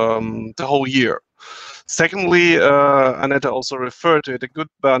throughout the whole year. Secondly, Annette also referred to it, a good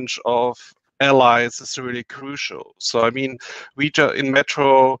bunch of allies is really crucial. So I mean, we in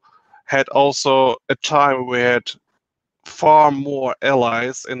Metro had also a time where we had far more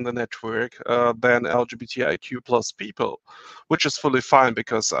allies in the network than LGBTIQ+ people, which is fully fine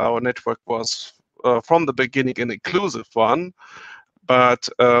because our network was from the beginning an inclusive one. But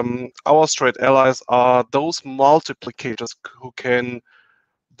our straight allies are those multiplicators who can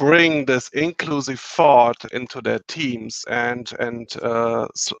bring this inclusive thought into their teams and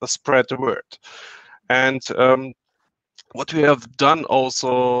spread the word. And what we have done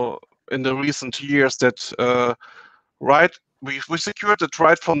also in the recent years that we secured it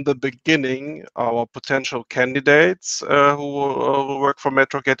right from the beginning. Our potential candidates who work for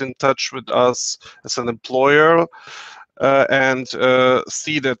Metro get in touch with us as an employer and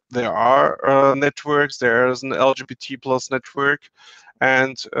see that there are networks. There is an LGBT+ network.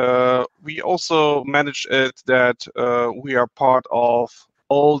 And we also manage it that we are part of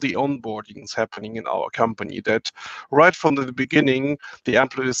all the onboardings happening in our company, that right from the beginning, the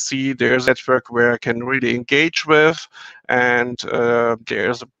employees see there's a network where I can really engage with, and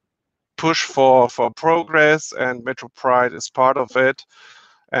there's a push for progress, and Metro Pride is part of it.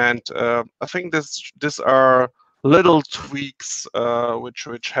 And I think these are little tweaks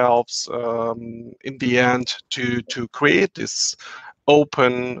which helps in the end to create this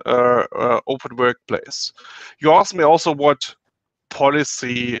open workplace. You asked me also what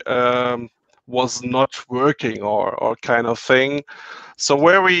policy was not working or kind of thing. So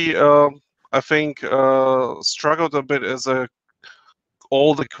where we I think struggled a bit is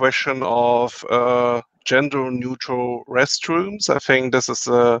all the question of gender-neutral restrooms. I think this is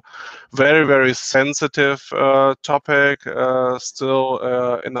a very, very sensitive topic still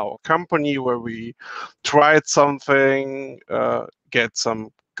in our company, where we tried something, get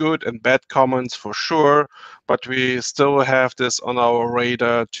some good and bad comments for sure, but we still have this on our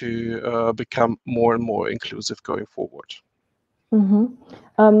radar to become more and more inclusive going forward. Mm-hmm.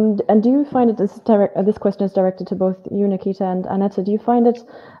 And do you find it this question is directed to both you, Nikita, and Annette. Do you find it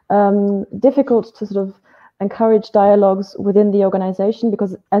difficult to sort of encourage dialogues within the organization?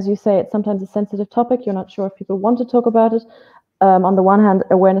 Because, as you say, it's sometimes a sensitive topic. You're not sure if people want to talk about it. On the one hand,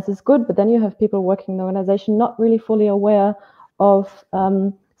 awareness is good, but then you have people working in the organization not really fully aware of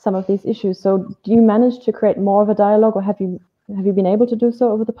some of these issues. So do you manage to create more of a dialogue, or have you been able to do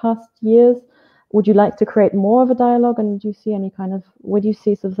so over the past years? Would you like to create more of a dialogue, and do you see any kind of, where do you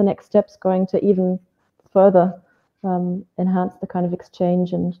see sort of the next steps going to even further enhance the kind of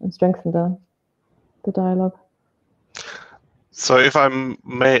exchange and strengthen the dialogue? So if I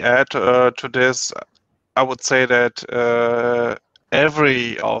may add to this, I would say that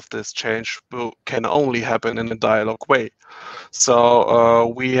every of this change can only happen in a dialogue way. So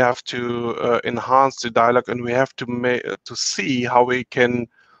we have to enhance the dialogue, and we have to see how we can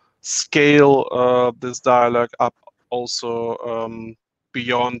scale this dialogue up also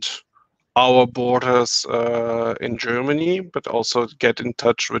beyond our borders in Germany, but also get in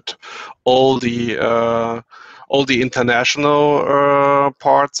touch with all the international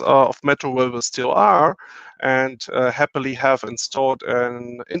parts of Metro, where we still are, and happily have installed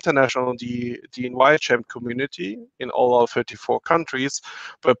an international DNY Champ community in all our 34 countries,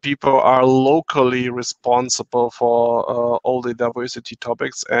 where people are locally responsible for all the diversity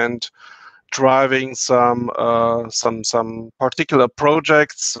topics and driving some particular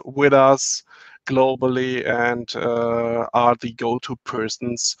projects with us globally, and are the go-to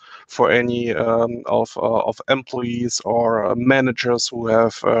persons for any of employees or managers who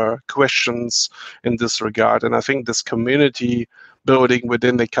have questions in this regard. And I think this community building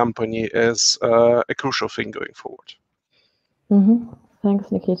within the company is a crucial thing going forward. Mm-hmm.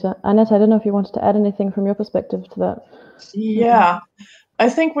 Thanks, Nikita. Annette, I don't know if you wanted to add anything from your perspective to that. Yeah. I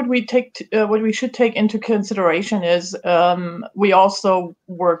think what we should take into consideration is we also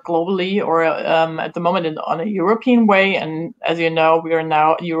work globally, or at the moment on a European way. And as you know, we are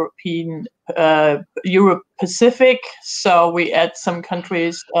now Europe Pacific, so we add some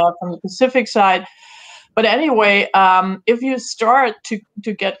countries from the Pacific side. But anyway, if you start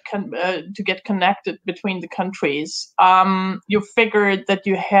to get connected between the countries, you figure that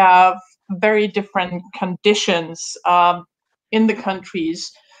you have very different conditions in the countries.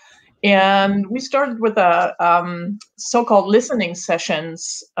 And we started with a so-called listening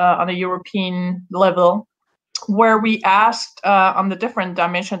sessions on a European level, where we asked on the different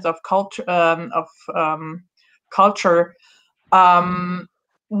dimensions of culture,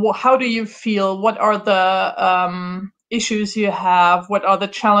 how do you feel? What are the issues you have? What are the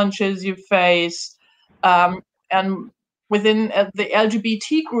challenges you face? And within the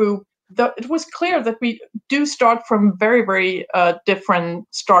LGBT group, it was clear that we do start from very, very different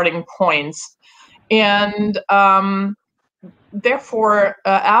starting points. And therefore,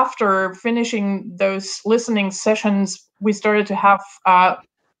 after finishing those listening sessions, we started to have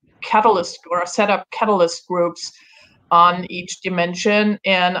set up catalyst groups on each dimension.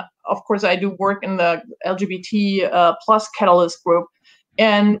 And of course, I do work in the LGBT plus catalyst group.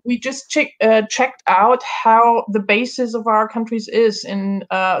 And we just checked out how the basis of our countries is, in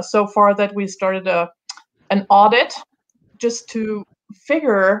so far that we started an audit just to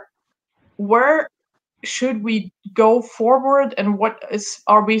figure where should we go forward and what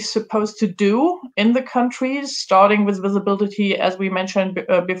are we supposed to do in the countries, starting with visibility, as we mentioned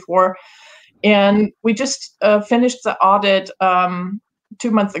before. And we just finished the audit 2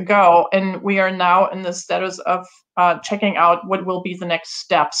 months ago, and we are now in the status of checking out what will be the next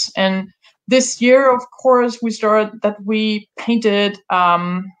steps. And this year, of course, we painted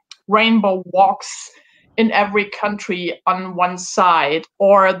rainbow walks in every country on one side,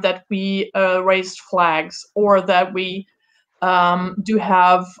 or that we raised flags, or that we do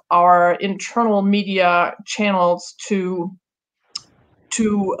have our internal media channels to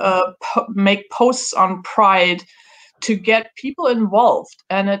make posts on Pride to get people involved.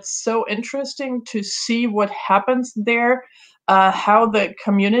 And it's so interesting to see what happens there, how the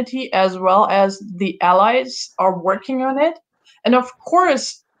community as well as the allies are working on it. And of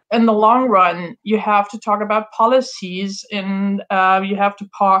course, in the long run, you have to talk about policies, and you have to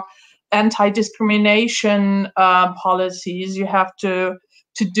talk anti-discrimination policies. You have to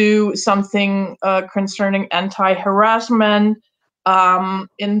do something concerning anti-harassment.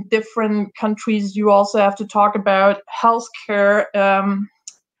 in different countries, you also have to talk about healthcare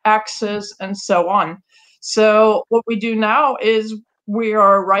access and so on. So what we do now is we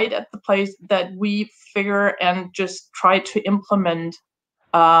are right at the place that we figure and just try to implement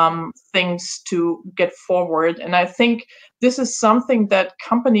things to get forward. And I think this is something that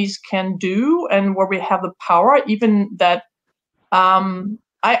companies can do, and where we have the power, even that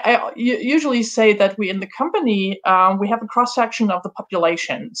I usually say that we in the company, we have a cross-section of the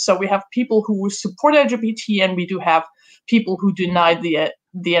population. So we have people who support LGBT, and we do have people who deny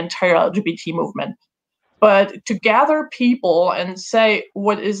the entire LGBT movement. But to gather people and say,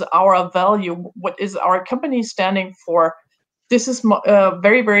 what is our value? What is our company standing for? This is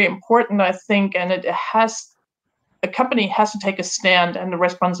very, very important, I think, and a company has to take a stand and the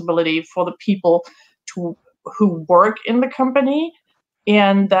responsibility for the people who work in the company,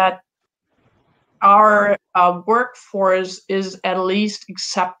 and that our workforce is at least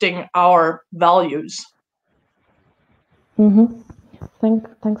accepting our values.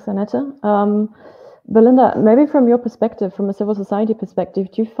 Thanks, Annette. Belinda, maybe from your perspective, from a civil society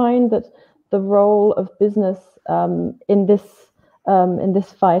perspective, do you find that the role of business in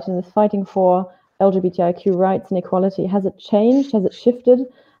this fighting for LGBTIQ rights and equality, has it changed? Has it shifted?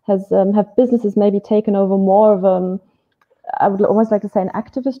 Have businesses maybe taken over more of I would almost like to say an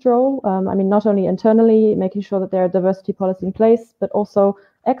activist role? I mean, not only internally making sure that there are diversity policies in place, but also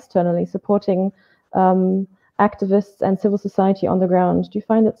externally supporting activists and civil society on the ground. Do you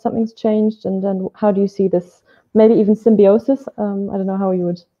find that something's changed? And then how do you see this, maybe even symbiosis? I don't know how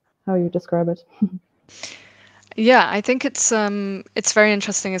you describe it. Yeah, I think it's very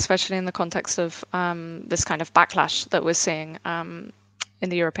interesting, especially in the context of this kind of backlash that we're seeing in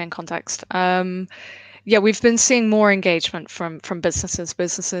the European context. Yeah, we've been seeing more engagement from businesses.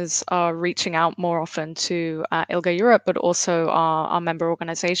 Businesses are reaching out more often to ILGA Europe, but also our member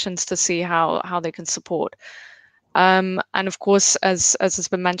organizations to see how they can support. And of course, as has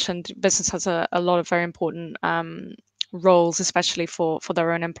been mentioned, business has a lot of very important roles, especially for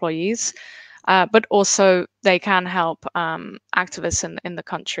their own employees. But also they can help activists in the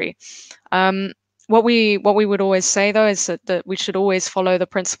country. What we would always say, though, is that we should always follow the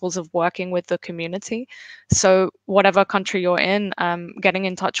principles of working with the community. So whatever country you're in, getting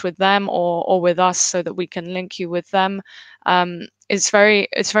in touch with them or with us so that we can link you with them it's very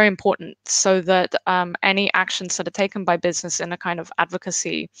important, so that any actions that are taken by business in a kind of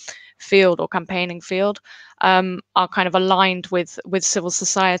advocacy field or campaigning field are kind of aligned with civil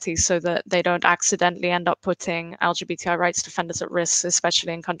society, so that they don't accidentally end up putting LGBTI rights defenders at risk,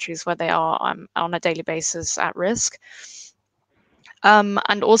 especially in countries where they are on a daily basis at risk.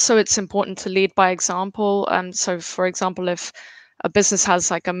 And also it's important to lead by example. So for example, if a business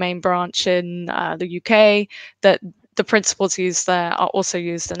has like a main branch in the UK, that the principles used there are also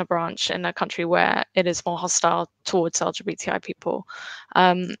used in a branch in a country where it is more hostile towards LGBTI people.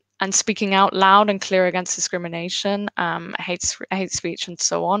 And speaking out loud and clear against discrimination, hate speech, and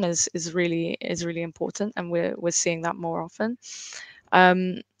so on is really important, and we're seeing that more often.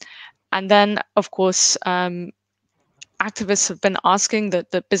 And then, of course, activists have been asking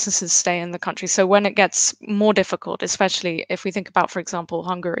that businesses stay in the country. So when it gets more difficult, especially if we think about, for example,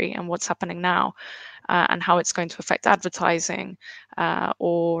 Hungary and what's happening now, and how it's going to affect advertising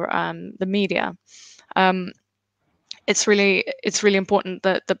or the media, it's really important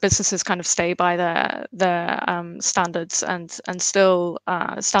that the businesses kind of stay by their standards and still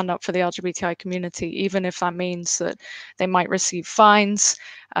stand up for the LGBTI community, even if that means that they might receive fines.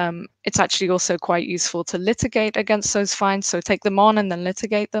 It's actually also quite useful to litigate against those fines, so take them on and then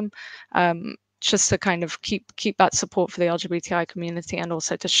litigate them, just to kind of keep that support for the LGBTI community, and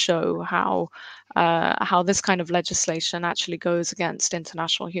also to show how this kind of legislation actually goes against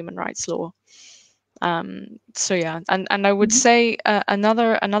international human rights law. So yeah, and I would say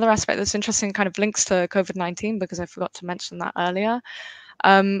another aspect that's interesting, kind of links to COVID-19, because I forgot to mention that earlier.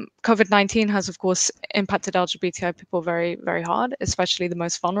 COVID-19 has, of course, impacted LGBTI people very, very hard, especially the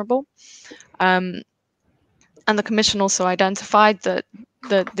most vulnerable. And the Commission also identified that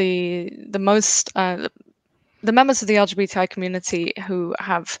the members of the LGBTI community who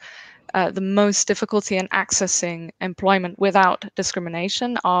have the most difficulty in accessing employment without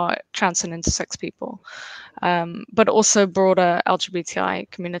discrimination are trans and intersex people, but also broader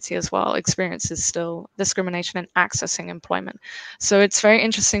LGBTI community as well experiences still discrimination in accessing employment. So it's very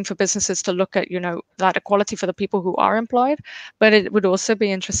interesting for businesses to look at, that equality for the people who are employed, but it would also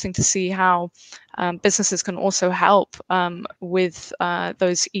be interesting to see how businesses can also help with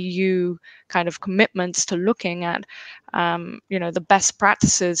those EU kind of commitments to looking at, the best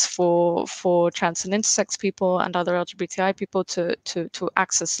practices for trans and intersex people and other LGBTI people to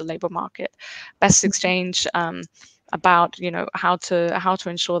access the labor market. Best exchange about how to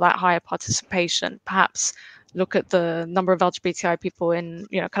ensure that higher participation. Perhaps look at the number of LGBTI people in,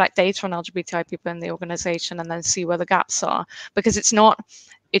 collect data on LGBTI people in the organization, and then see where the gaps are. Because it's not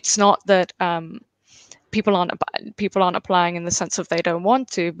that people aren't applying in the sense of they don't want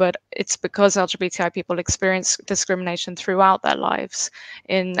to, but it's because LGBTI people experience discrimination throughout their lives,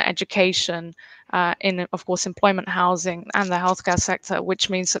 in education, in, of course, employment, housing, and the healthcare sector, which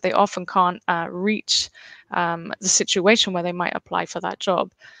means that they often can't reach the situation where they might apply for that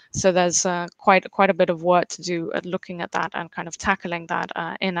job. So there's quite a bit of work to do at looking at that and kind of tackling that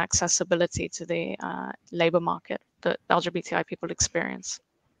inaccessibility to the labor market that LGBTI people experience.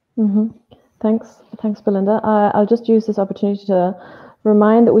 Mm-hmm. Thanks, Belinda. I'll just use this opportunity to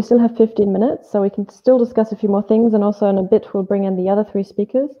remind that we still have 15 minutes, so we can still discuss a few more things, and also in a bit we'll bring in the other 3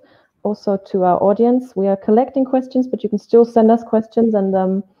 speakers. Also to our audience, we are collecting questions, but you can still send us questions,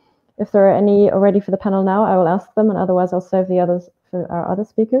 and if there are any already for the panel now, I will ask them, and otherwise I'll save the others for our other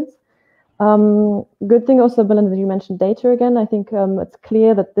speakers. Good thing also, Belinda, that you mentioned data again. I think it's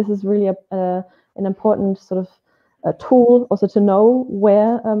clear that this is really an important sort of a tool also to know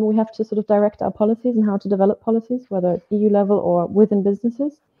where we have to sort of direct our policies and how to develop policies, whether at EU level or within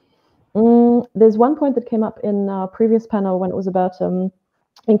businesses. There's one point that came up in our previous panel when it was about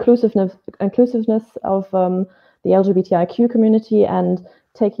inclusiveness of the LGBTIQ community and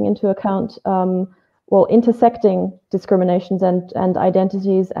taking into account intersecting discriminations and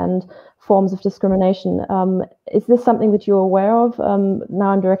identities and forms of discrimination. Is this something that you're aware of? Now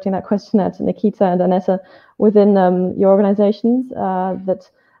I'm directing that question at Nikita and Annette within your organizations, that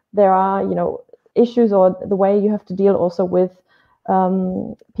there are, issues or the way you have to deal also with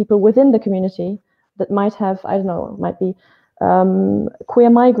people within the community that might have, might be queer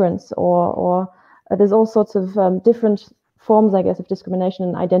migrants or there's all sorts of different forms, I guess, of discrimination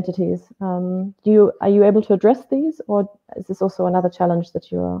and identities. Are you able to address these, or is this also another challenge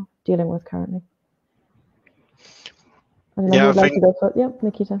that you are dealing with currently? I don't know, I think,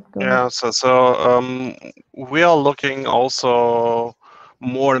 Nikita, go ahead. So we are looking also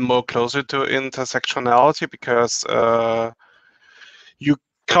more and more closer to intersectionality, because you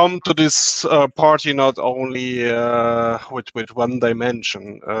come to this party not only with one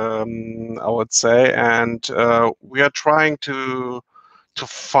dimension, I would say, and we are trying to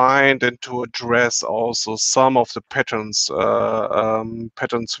find and to address also some of the patterns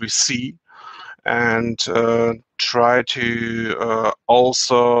we see, and try to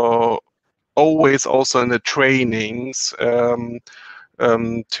also always in the trainings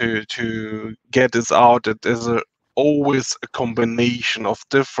to get this out, that there's always a combination of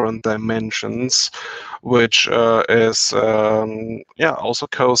different dimensions, which is also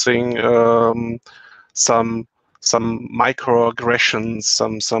causing some microaggressions,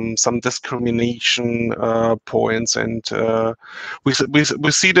 some discrimination points, and we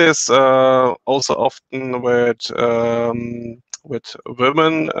see this also often with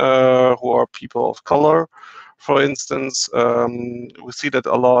women who are people of color. For instance, we see that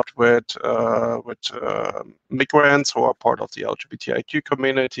a lot with migrants who are part of the LGBTIQ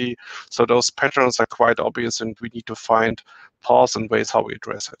community. So those patterns are quite obvious, and we need to find paths and ways how we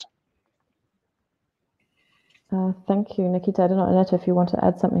address it. Thank you, Nikita. I don't know, Annette, if you want to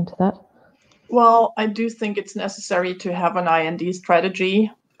add something to that. Well, I do think it's necessary to have an I&D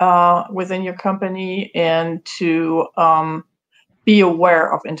strategy within your company, and to be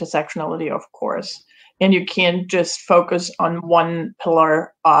aware of intersectionality, of course. And you can't just focus on one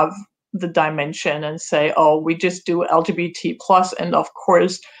pillar of the dimension and say, oh, we just do LGBT plus. And of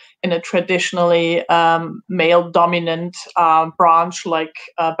course, in a traditionally male-dominant branch like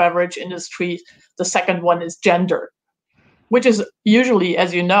beverage industry, the second one is gender, which is usually,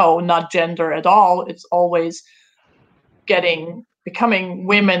 as you know, not gender at all. It's always becoming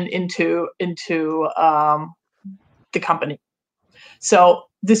women into the company. So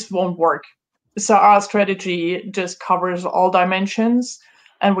this won't work. So our strategy just covers all dimensions,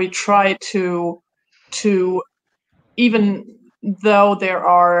 and we try to even though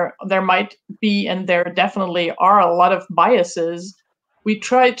there might be, and there definitely are, a lot of biases, we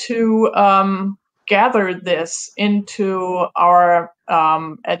try to gather this into our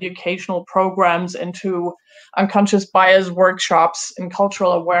educational programs, into unconscious bias workshops and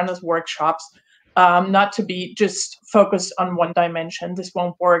cultural awareness workshops, not to be just focused on one dimension. This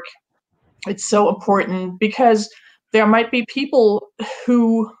won't work. It's so important, because there might be people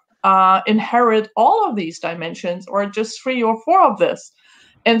who inherit all of these dimensions, or just 3 or 4 of this.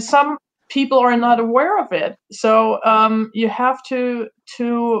 And some people are not aware of it. So you have to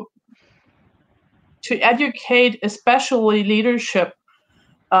educate, especially leadership,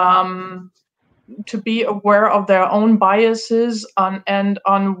 to be aware of their own biases and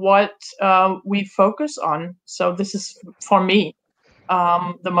on what we focus on. So this is, for me,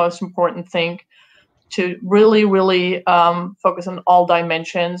 the most important thing, to really focus on all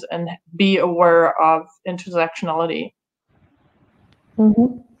dimensions and be aware of intersectionality.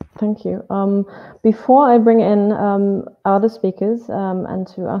 Thank you. Before I bring in other speakers and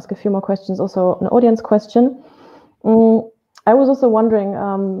to ask a few more questions, also an audience question, I was also wondering,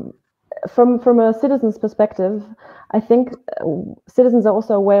 from a citizen's perspective, I think citizens are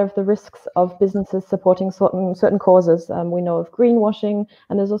also aware of the risks of businesses supporting certain causes. We know of greenwashing,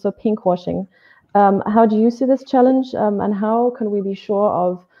 and there's also pinkwashing. How do you see this challenge, and how can we be sure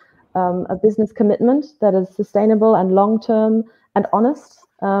of a business commitment that is sustainable and long-term and honest?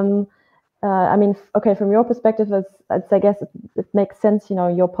 I mean, okay, from your perspective, I guess it makes sense, you know,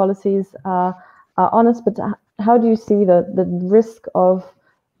 your policies are honest, but how do you see the risk of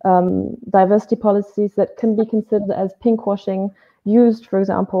diversity policies that can be considered as pinkwashing, used, for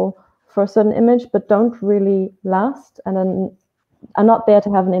example, for a certain image, but don't really last and then are not there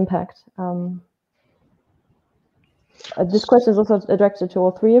to have an impact? This question is also directed to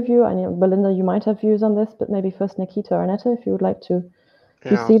all 3 of you. I know, Belinda, you might have views on this, but maybe first Nikita or Annette, if you would like to. Do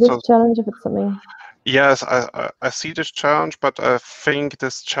you see this challenge, if it's something? Yes, I see this challenge, but I think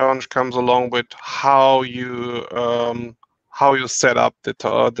this challenge comes along with how you set up the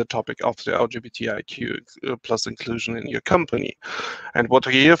topic of the LGBTIQ plus inclusion in your company. And what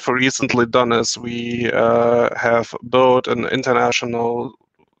we have recently done is we have built an international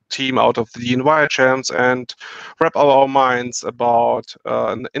team out of the DNY champs and wrap our minds about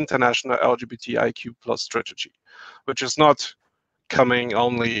an international LGBTIQ plus strategy, which is not coming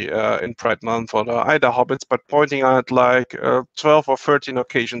only in Pride Month or the IDA Hobbits, but pointing out like 12 or 13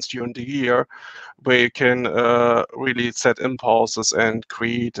 occasions during the year where you can really set impulses and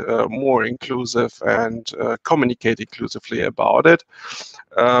create more inclusive and communicate inclusively about it,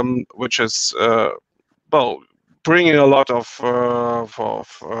 which is, well, bringing a lot of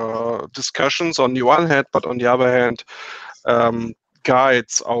discussions on the one hand, but on the other hand,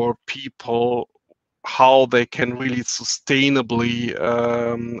 guides our people how they can really sustainably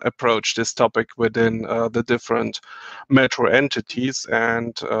approach this topic within the different metro entities.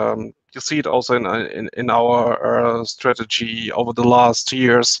 And you see it also in our strategy over the last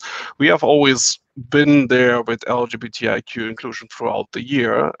years. We have always been there with LGBTIQ inclusion throughout the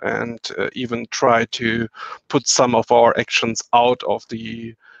year, and even try to put some of our actions out of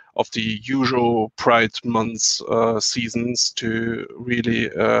the usual Pride months seasons to really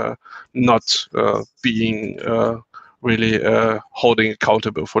not being really holding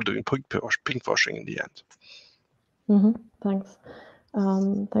accountable for doing pinkwashing in the end. Thanks.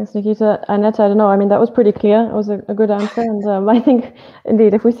 Thanks, Nikita. Annette, I don't know, I mean, that was pretty clear. It was a good answer. And I think,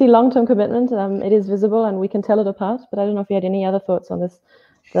 indeed, if we see long-term commitment, it is visible and we can tell it apart. But I don't know if you had any other thoughts on this,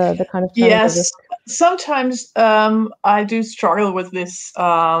 the kind of challenge. Yes, sometimes I do struggle with this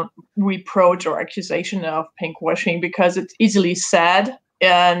reproach or accusation of pinkwashing, because it's easily said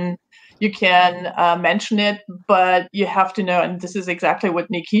and you can mention it, but you have to know, and this is exactly what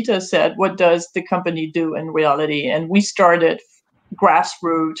Nikita said, what does the company do in reality? And we started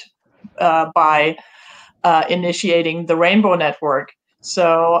grassroots by initiating the Rainbow Network.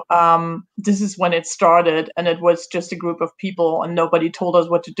 So this is when it started, and it was just a group of people and nobody told us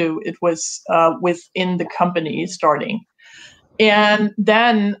what to do. It was within the company starting. And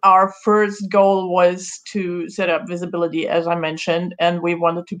then our first goal was to set up visibility, as I mentioned, and we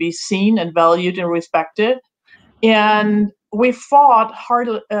wanted to be seen and valued and respected. And we fought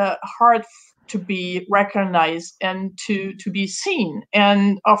hard to be recognized and to be seen.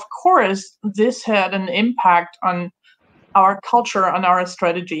 And of course, this had an impact on our culture, on our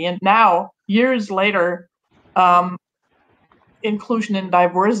strategy. And now, years later, inclusion and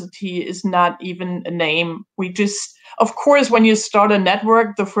diversity is not even a name. We just, of course, when you start a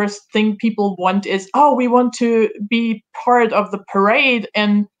network, the first thing people want is, oh, we want to be part of the parade.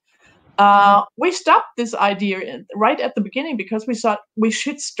 And we stopped this idea right at the beginning, because we thought we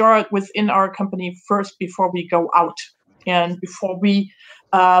should start within our company first before we go out and before we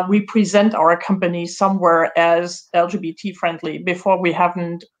present our company somewhere as LGBT friendly, before we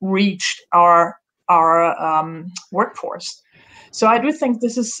haven't reached our workforce. So I do think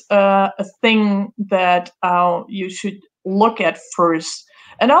this is a thing that you should look at first.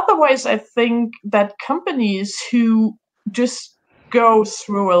 And otherwise, I think that companies who just go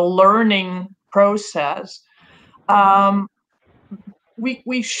through a learning process,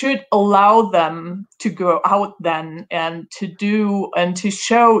 we should allow them to go out then and to do and to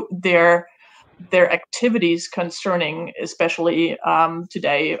show their activities concerning, especially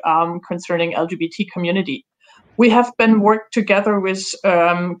today, concerning LGBT community. We have been worked together with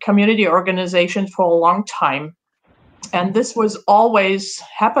community organizations for a long time, and this was always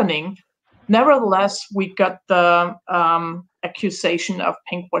happening. Nevertheless, we got the accusation of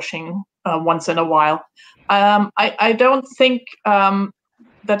pinkwashing once in a while. I don't think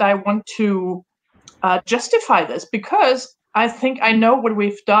that I want to justify this, because I think I know what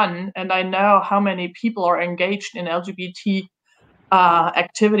we've done, and I know how many people are engaged in LGBT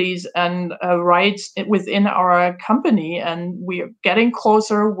activities and rights within our company, and we're getting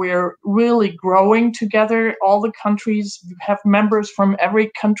closer. We're really growing together. All the countries have members from every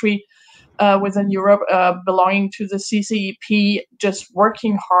country within Europe belonging to the CCEP, just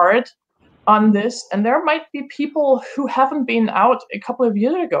working hard on this. And there might be people who haven't been out a couple of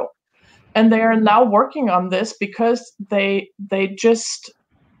years ago, and they are now working on this because they just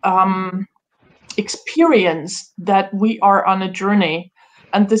experience that we are on a journey.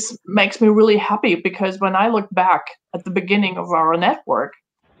 And this makes me really happy, because when I look back at the beginning of our network,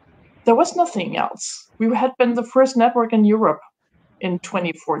 there was nothing else. We had been the first network in Europe in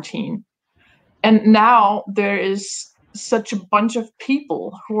 2014. And now there is such a bunch of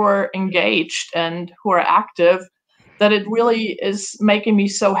people who are engaged and who are active that it really is making me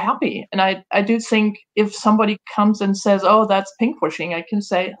so happy. And I do think if somebody comes and says, oh, that's pinkwashing, I can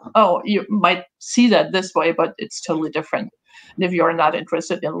say, oh, you might see that this way, but it's totally different. And if you're not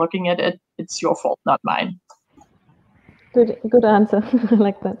interested in looking at it, it's your fault, not mine. Good answer. I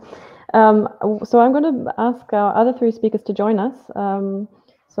like that. So I'm going to ask our other three speakers to join us.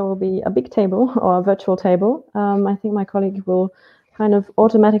 So it will be a big table or a virtual table. I think my colleague will kind of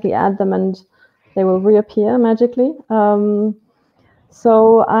automatically add them, and they will reappear magically.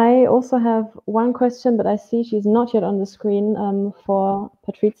 So I also have one question, but I see she's not yet on the screen for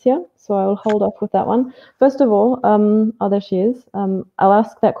Patrycja. So I will hold off with that one. First of all, oh, there she is. I'll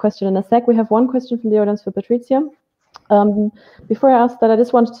ask that question in a sec. We have one question from the audience for Patrycja. Before I ask that, I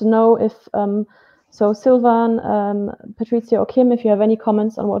just wanted to know if, so Silvan, Patrycja, or Kim, if you have any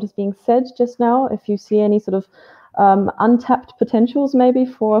comments on what is being said just now, if you see any sort of untapped potentials maybe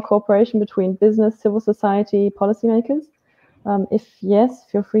for cooperation between business, civil society, policymakers. If yes,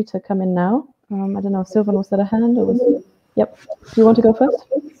 feel free to come in now. I don't know if Silvan was at a hand or was. Yep. Do you want to go first?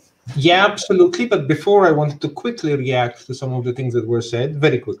 Yeah, absolutely. But before, I wanted to quickly react to some of the things that were said,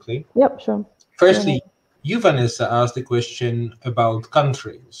 very quickly. Yep, sure. Firstly, you, Vanessa, asked the question about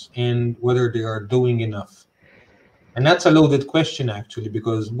countries and whether they are doing enough. And that's a loaded question, actually,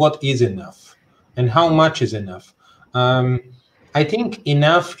 because what is enough and how much is enough? I think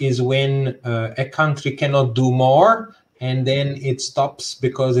enough is when a country cannot do more and then it stops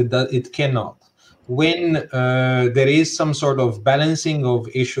because it cannot. When there is some sort of balancing of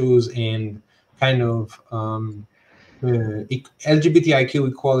issues and kind of LGBTIQ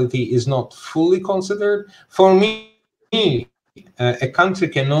equality is not fully considered. For me, a country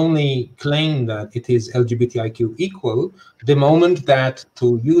can only claim that it is LGBTIQ equal the moment that,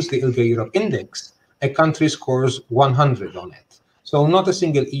 to use the LGBTI Europe index, a country scores 100 on it. So not a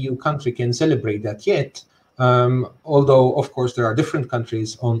single EU country can celebrate that yet, although, of course, there are different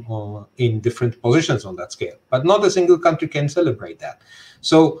countries in different positions on that scale. But not a single country can celebrate that.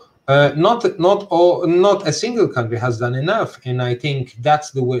 So not a single country has done enough, and I think that's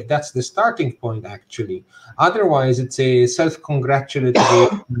the way. That's the starting point, actually. Otherwise, it's a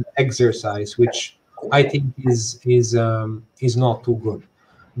self-congratulatory exercise, which I think is not too good.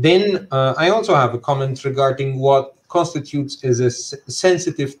 Then I also have a comment regarding what constitutes as a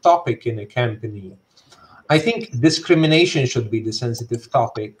sensitive topic in a company. I think discrimination should be the sensitive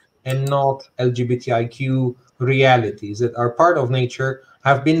topic and not LGBTIQ realities that are part of nature,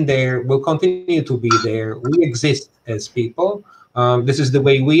 have been there, will continue to be there. We exist as people. This is the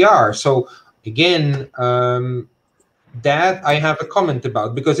way we are. So again, that I have a comment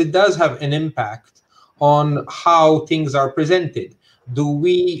about, because it does have an impact on how things are presented. Do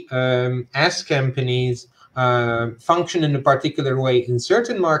we, as companies, function in a particular way in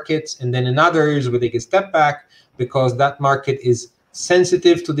certain markets, and then in others we take a step back because that market is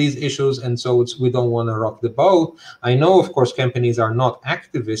sensitive to these issues, and so we don't want to rock the boat. I know, of course, companies are not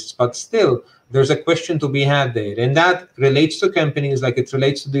activists, but still there's a question to be had there, and that relates to companies like it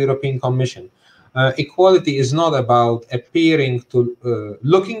relates to the European Commission. Equality is not about appearing to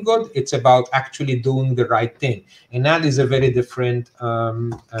looking good, it's about actually doing the right thing, and that is a very different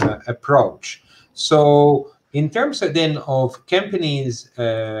approach. So In terms then of companies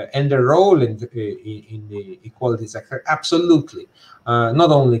and their role in the equality sector, absolutely.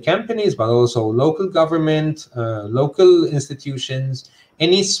 Not only companies, but also local government, local institutions,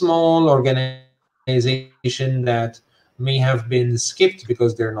 any small organization that may have been skipped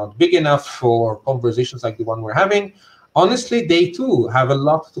because they're not big enough for conversations like the one we're having. Honestly, they too have a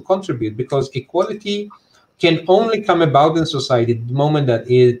lot to contribute, because equality can only come about in society the moment that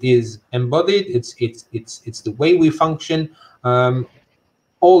it is embodied. It's the way we function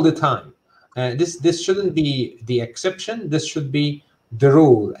all the time. This shouldn't be the exception. This should be the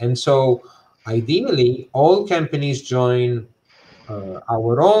rule. And so, ideally, all companies join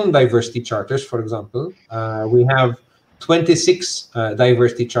our own diversity charters. For example, we have 26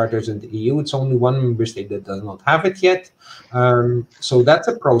 diversity charters in the EU. It's only one member state that does not have it yet. So that's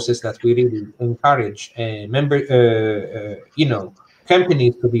a process that we really encourage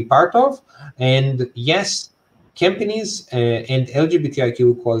companies to be part of. And yes, companies and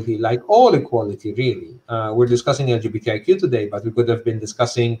LGBTIQ equality, like all equality, really. We're discussing LGBTIQ today, but we could have been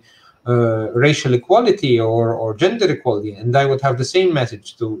discussing racial equality or gender equality, and I would have the same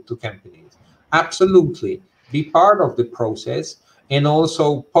message to companies. Absolutely, be part of the process, and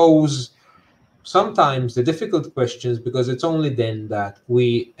also pose sometimes the difficult questions, because it's only then that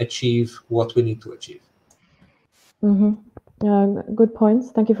we achieve what we need to achieve. Good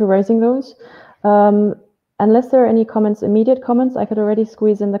points. Thank you for raising those. Unless there are any comments, immediate comments, I could already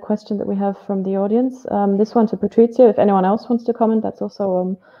squeeze in the question that we have from the audience. This one to Patrycja. If anyone else wants to comment, that's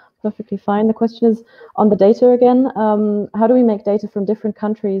also perfectly fine. The question is on the data again. How do we make data from different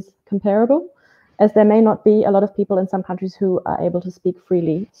countries comparable, as there may not be a lot of people in some countries who are able to speak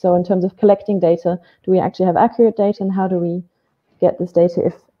freely? So in terms of collecting data, do we actually have accurate data, and how do we get this data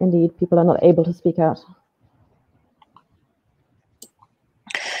if indeed people are not able to speak out?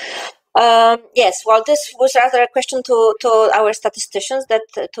 Yes, well, this was rather a question to our statisticians, that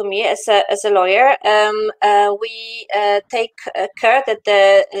to me as a lawyer. We take care that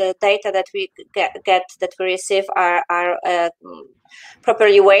the data that we get that we receive are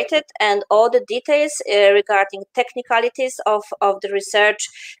properly weighted, and all the details regarding technicalities of the research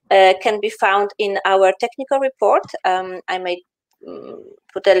can be found in our technical report. I may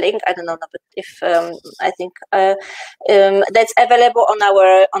put a link. I don't know, but if I think that's available on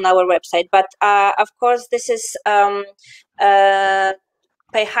our website. But of course, this is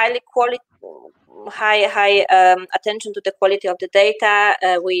pay high attention to the quality of the data.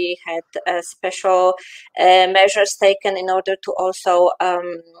 We had special measures taken in order to also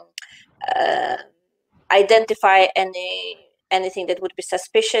identify anything that would be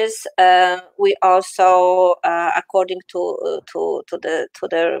suspicious. We also, according to the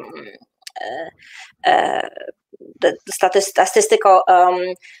statistical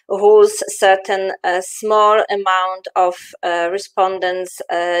rules, certain small amount of respondents,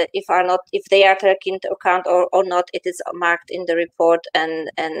 if they are taken into account or not, it is marked in the report and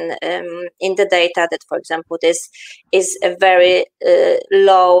in the data that, for example, this is a very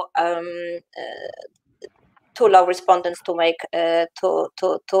low. Too low respondents to make to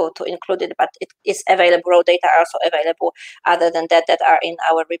include it, but it is available. Raw data are also available. Other than that are in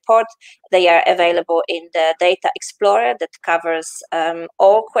our report. They are available in the Data Explorer that covers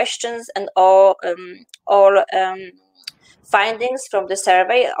all questions and all findings from the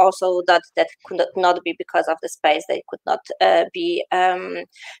survey. Also, that could not be because of the space. They could not be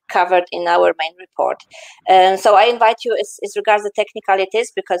covered in our main report. So I invite you, as regards the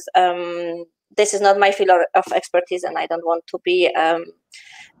technicalities, because this is not my field of expertise, and I don't want to be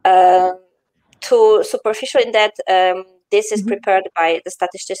too superficial in that. This is prepared by the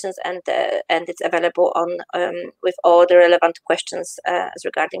statisticians, and it's available on with all the relevant questions as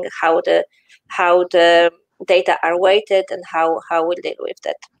regarding how the data are weighted and how we deal with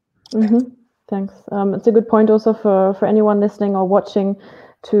that. Thanks. It's a good point also for anyone listening or watching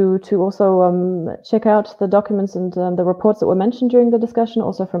to also check out the documents and the reports that were mentioned during the discussion,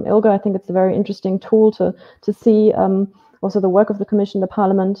 also from ILGA. I think it's a very interesting tool to see also the work of the Commission, the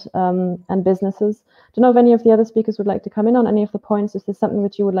Parliament, and businesses. Don't know if any of the other speakers would like to come in on any of the points, if there's something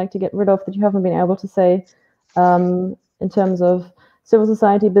that you would like to get rid of that you haven't been able to say in terms of civil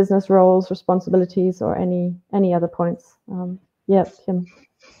society, business roles, responsibilities, or any other points. Yeah, Kim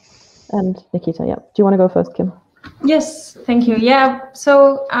and Nikita. Yeah, do you want to go first, Kim? Yes, thank you. Yeah,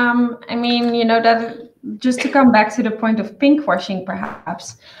 so I mean, that just to come back to the point of pinkwashing,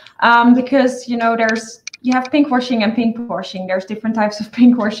 perhaps, because you have pinkwashing and pinkwashing. There's different types of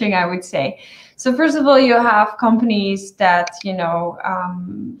pinkwashing, I would say. So first of all, you have companies that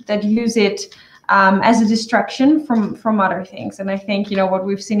that use it as a distraction from other things. And I think, you know, what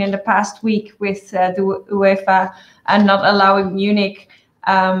we've seen in the past week with the UEFA not allowing Munich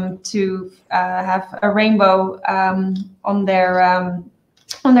to have a rainbow on their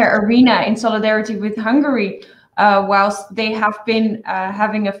arena in solidarity with Hungary, whilst they have been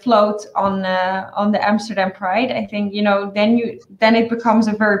having a float on the Amsterdam Pride. I think, you know, then it becomes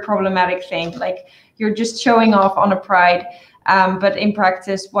a very problematic thing. Like, you're just showing off on a Pride, but in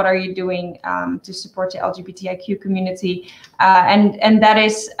practice, what are you doing to support the LGBTIQ community? And that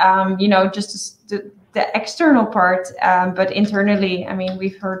is, you know, just the external part, but internally, I mean,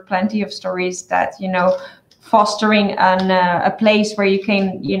 we've heard plenty of stories that, you know, fostering a place where you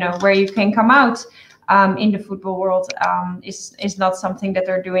can come out in the football world is not something that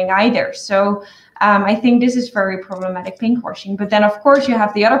they're doing either. So I think this is very problematic pinkwashing. But then, of course, you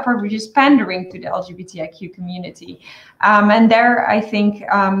have the other part, which is pandering to the LGBTIQ community. And there, I think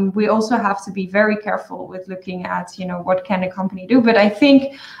we also have to be very careful with looking at, you know, what can a company do. But I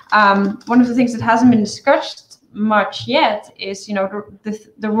think one of the things that hasn't been discussed much yet is, you know,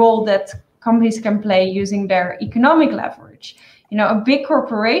 the role that companies can play using their economic leverage. You know, a big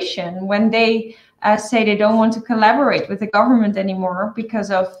corporation, when they say they don't want to collaborate with the government anymore because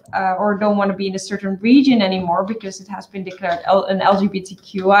of, or don't want to be in a certain region anymore because it has been declared an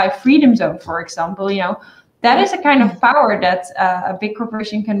LGBTQI freedom zone, for example, you know, that is a kind of power that a big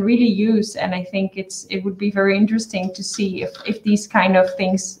corporation can really use. And I think it would be very interesting to see if these kind of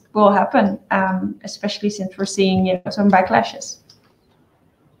things will happen, especially since we're seeing, you know, some backlashes.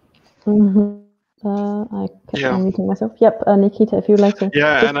 I kept unmuting myself. Yep, Nikita, if you'd like to.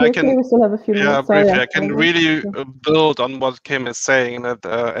 Yeah, and I can. We still have a few minutes. Briefly, I can really build on what Kim is saying, and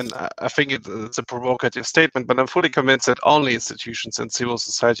I think it's a provocative statement, but I'm fully convinced that only institutions and civil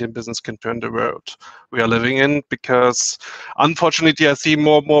society and business can turn the world we are living in. Because, unfortunately, I see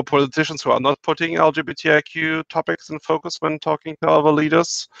more and more politicians who are not putting LGBTIQ topics in focus when talking to other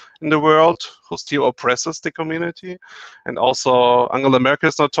leaders in the world, who still oppresses the community. And also, Angela Merkel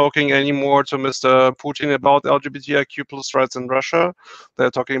is not talking anymore to Mr. Putin about LGBTIQ plus rights in Russia. They're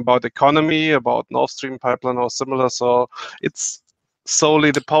talking about economy, about Nord Stream pipeline or similar. So it's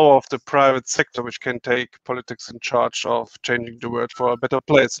solely the power of the private sector which can take politics in charge of changing the world for a better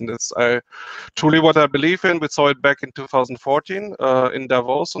place. And it's truly what I believe in. We saw it back in 2014 in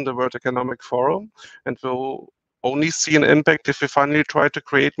Davos on the World Economic Forum, and we'll only see an impact if we finally try to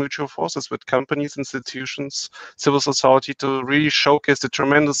create mutual forces with companies, institutions, civil society to really showcase the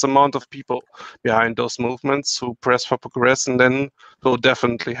tremendous amount of people behind those movements who press for progress, and then will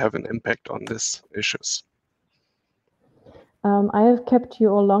definitely have an impact on these issues. I have kept you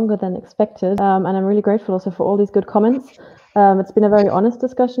all longer than expected, and I'm really grateful also for all these good comments. It's been a very honest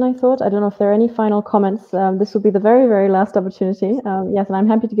discussion, I thought. I don't know if there are any final comments. This will be the very, very last opportunity. Yes, and I'm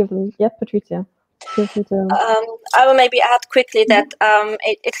happy to give them. Yep, Patrycja. I will maybe add quickly that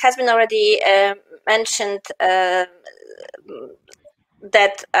it has been already mentioned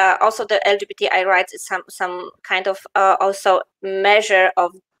that also the LGBTI rights is some kind of also measure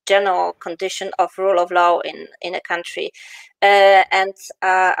of general condition of rule of law in a country. And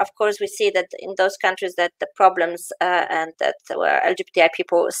of course, we see that in those countries that the problems and that where LGBTI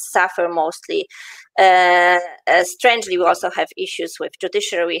people suffer mostly, strangely, we also have issues with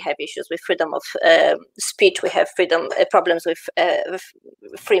judiciary, we have issues with freedom of speech, we have problems with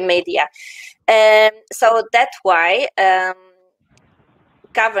free media. So that's why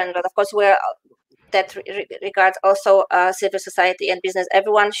government, but of course, that regards also civil society and business,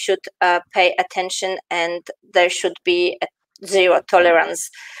 everyone should pay attention, and there should be a zero tolerance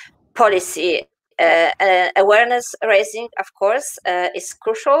policy. Awareness raising, of course, is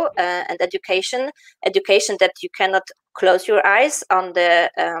crucial, and education that you cannot close your eyes on the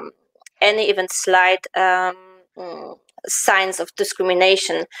any even slight signs of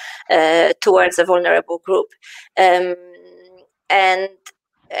discrimination towards a vulnerable group. And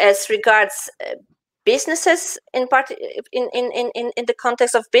as regards businesses, in part in the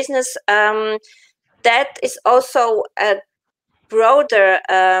context of business, that is also a broader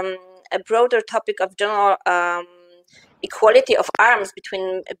topic of general equality of arms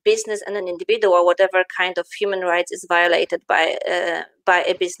between a business and an individual, or whatever kind of human rights is violated by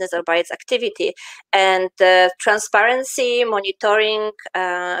a business or by its activity, and transparency, monitoring,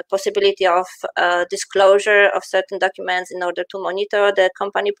 possibility of disclosure of certain documents in order to monitor the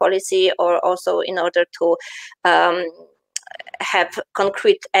company policy, or also in order to have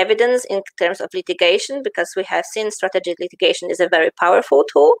concrete evidence in terms of litigation, because we have seen strategic litigation is a very powerful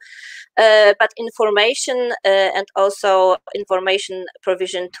tool. But information and also information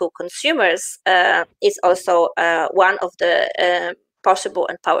provision to consumers is also one of the possible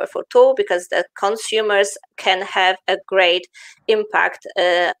and powerful tool, because the consumers can have a great impact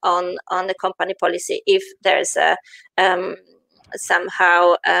on the company policy if there's a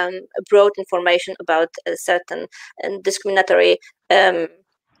somehow broad information about certain discriminatory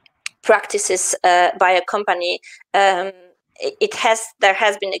practices by a company. There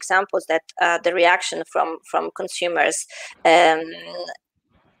has been examples that the reaction from consumers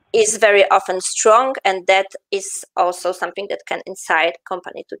is very often strong, and that is also something that can incite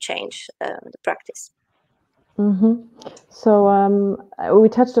company to change the practice. So we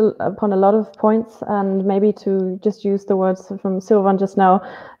touched upon a lot of points, and maybe to just use the words from Silvan just now,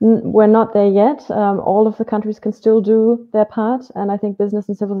 we're not there yet. All of the countries can still do their part, and I think business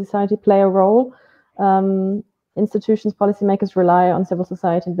and civil society play a role. Institutions, policymakers rely on civil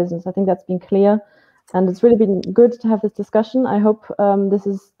society and business. I think that's been clear, and it's really been good to have this discussion. I hope this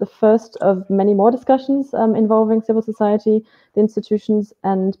is the first of many more discussions involving civil society, the institutions,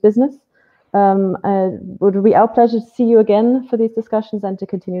 and business. It would be our pleasure to see you again for these discussions and to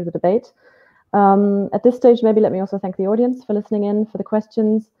continue the debate. At this stage, maybe let me also thank the audience for listening in, for the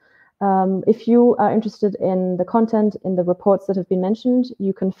questions. If you are interested in the content in the reports that have been mentioned,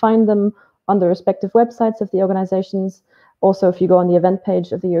 you can find them on the respective websites of the organizations. Also, if you go on the event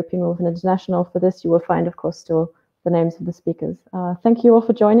page of the European Movement International for this, you will find, of course, still the names of the speakers. Thank you all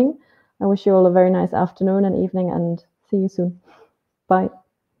for joining. I wish you all a very nice afternoon and evening, and see you soon. Bye.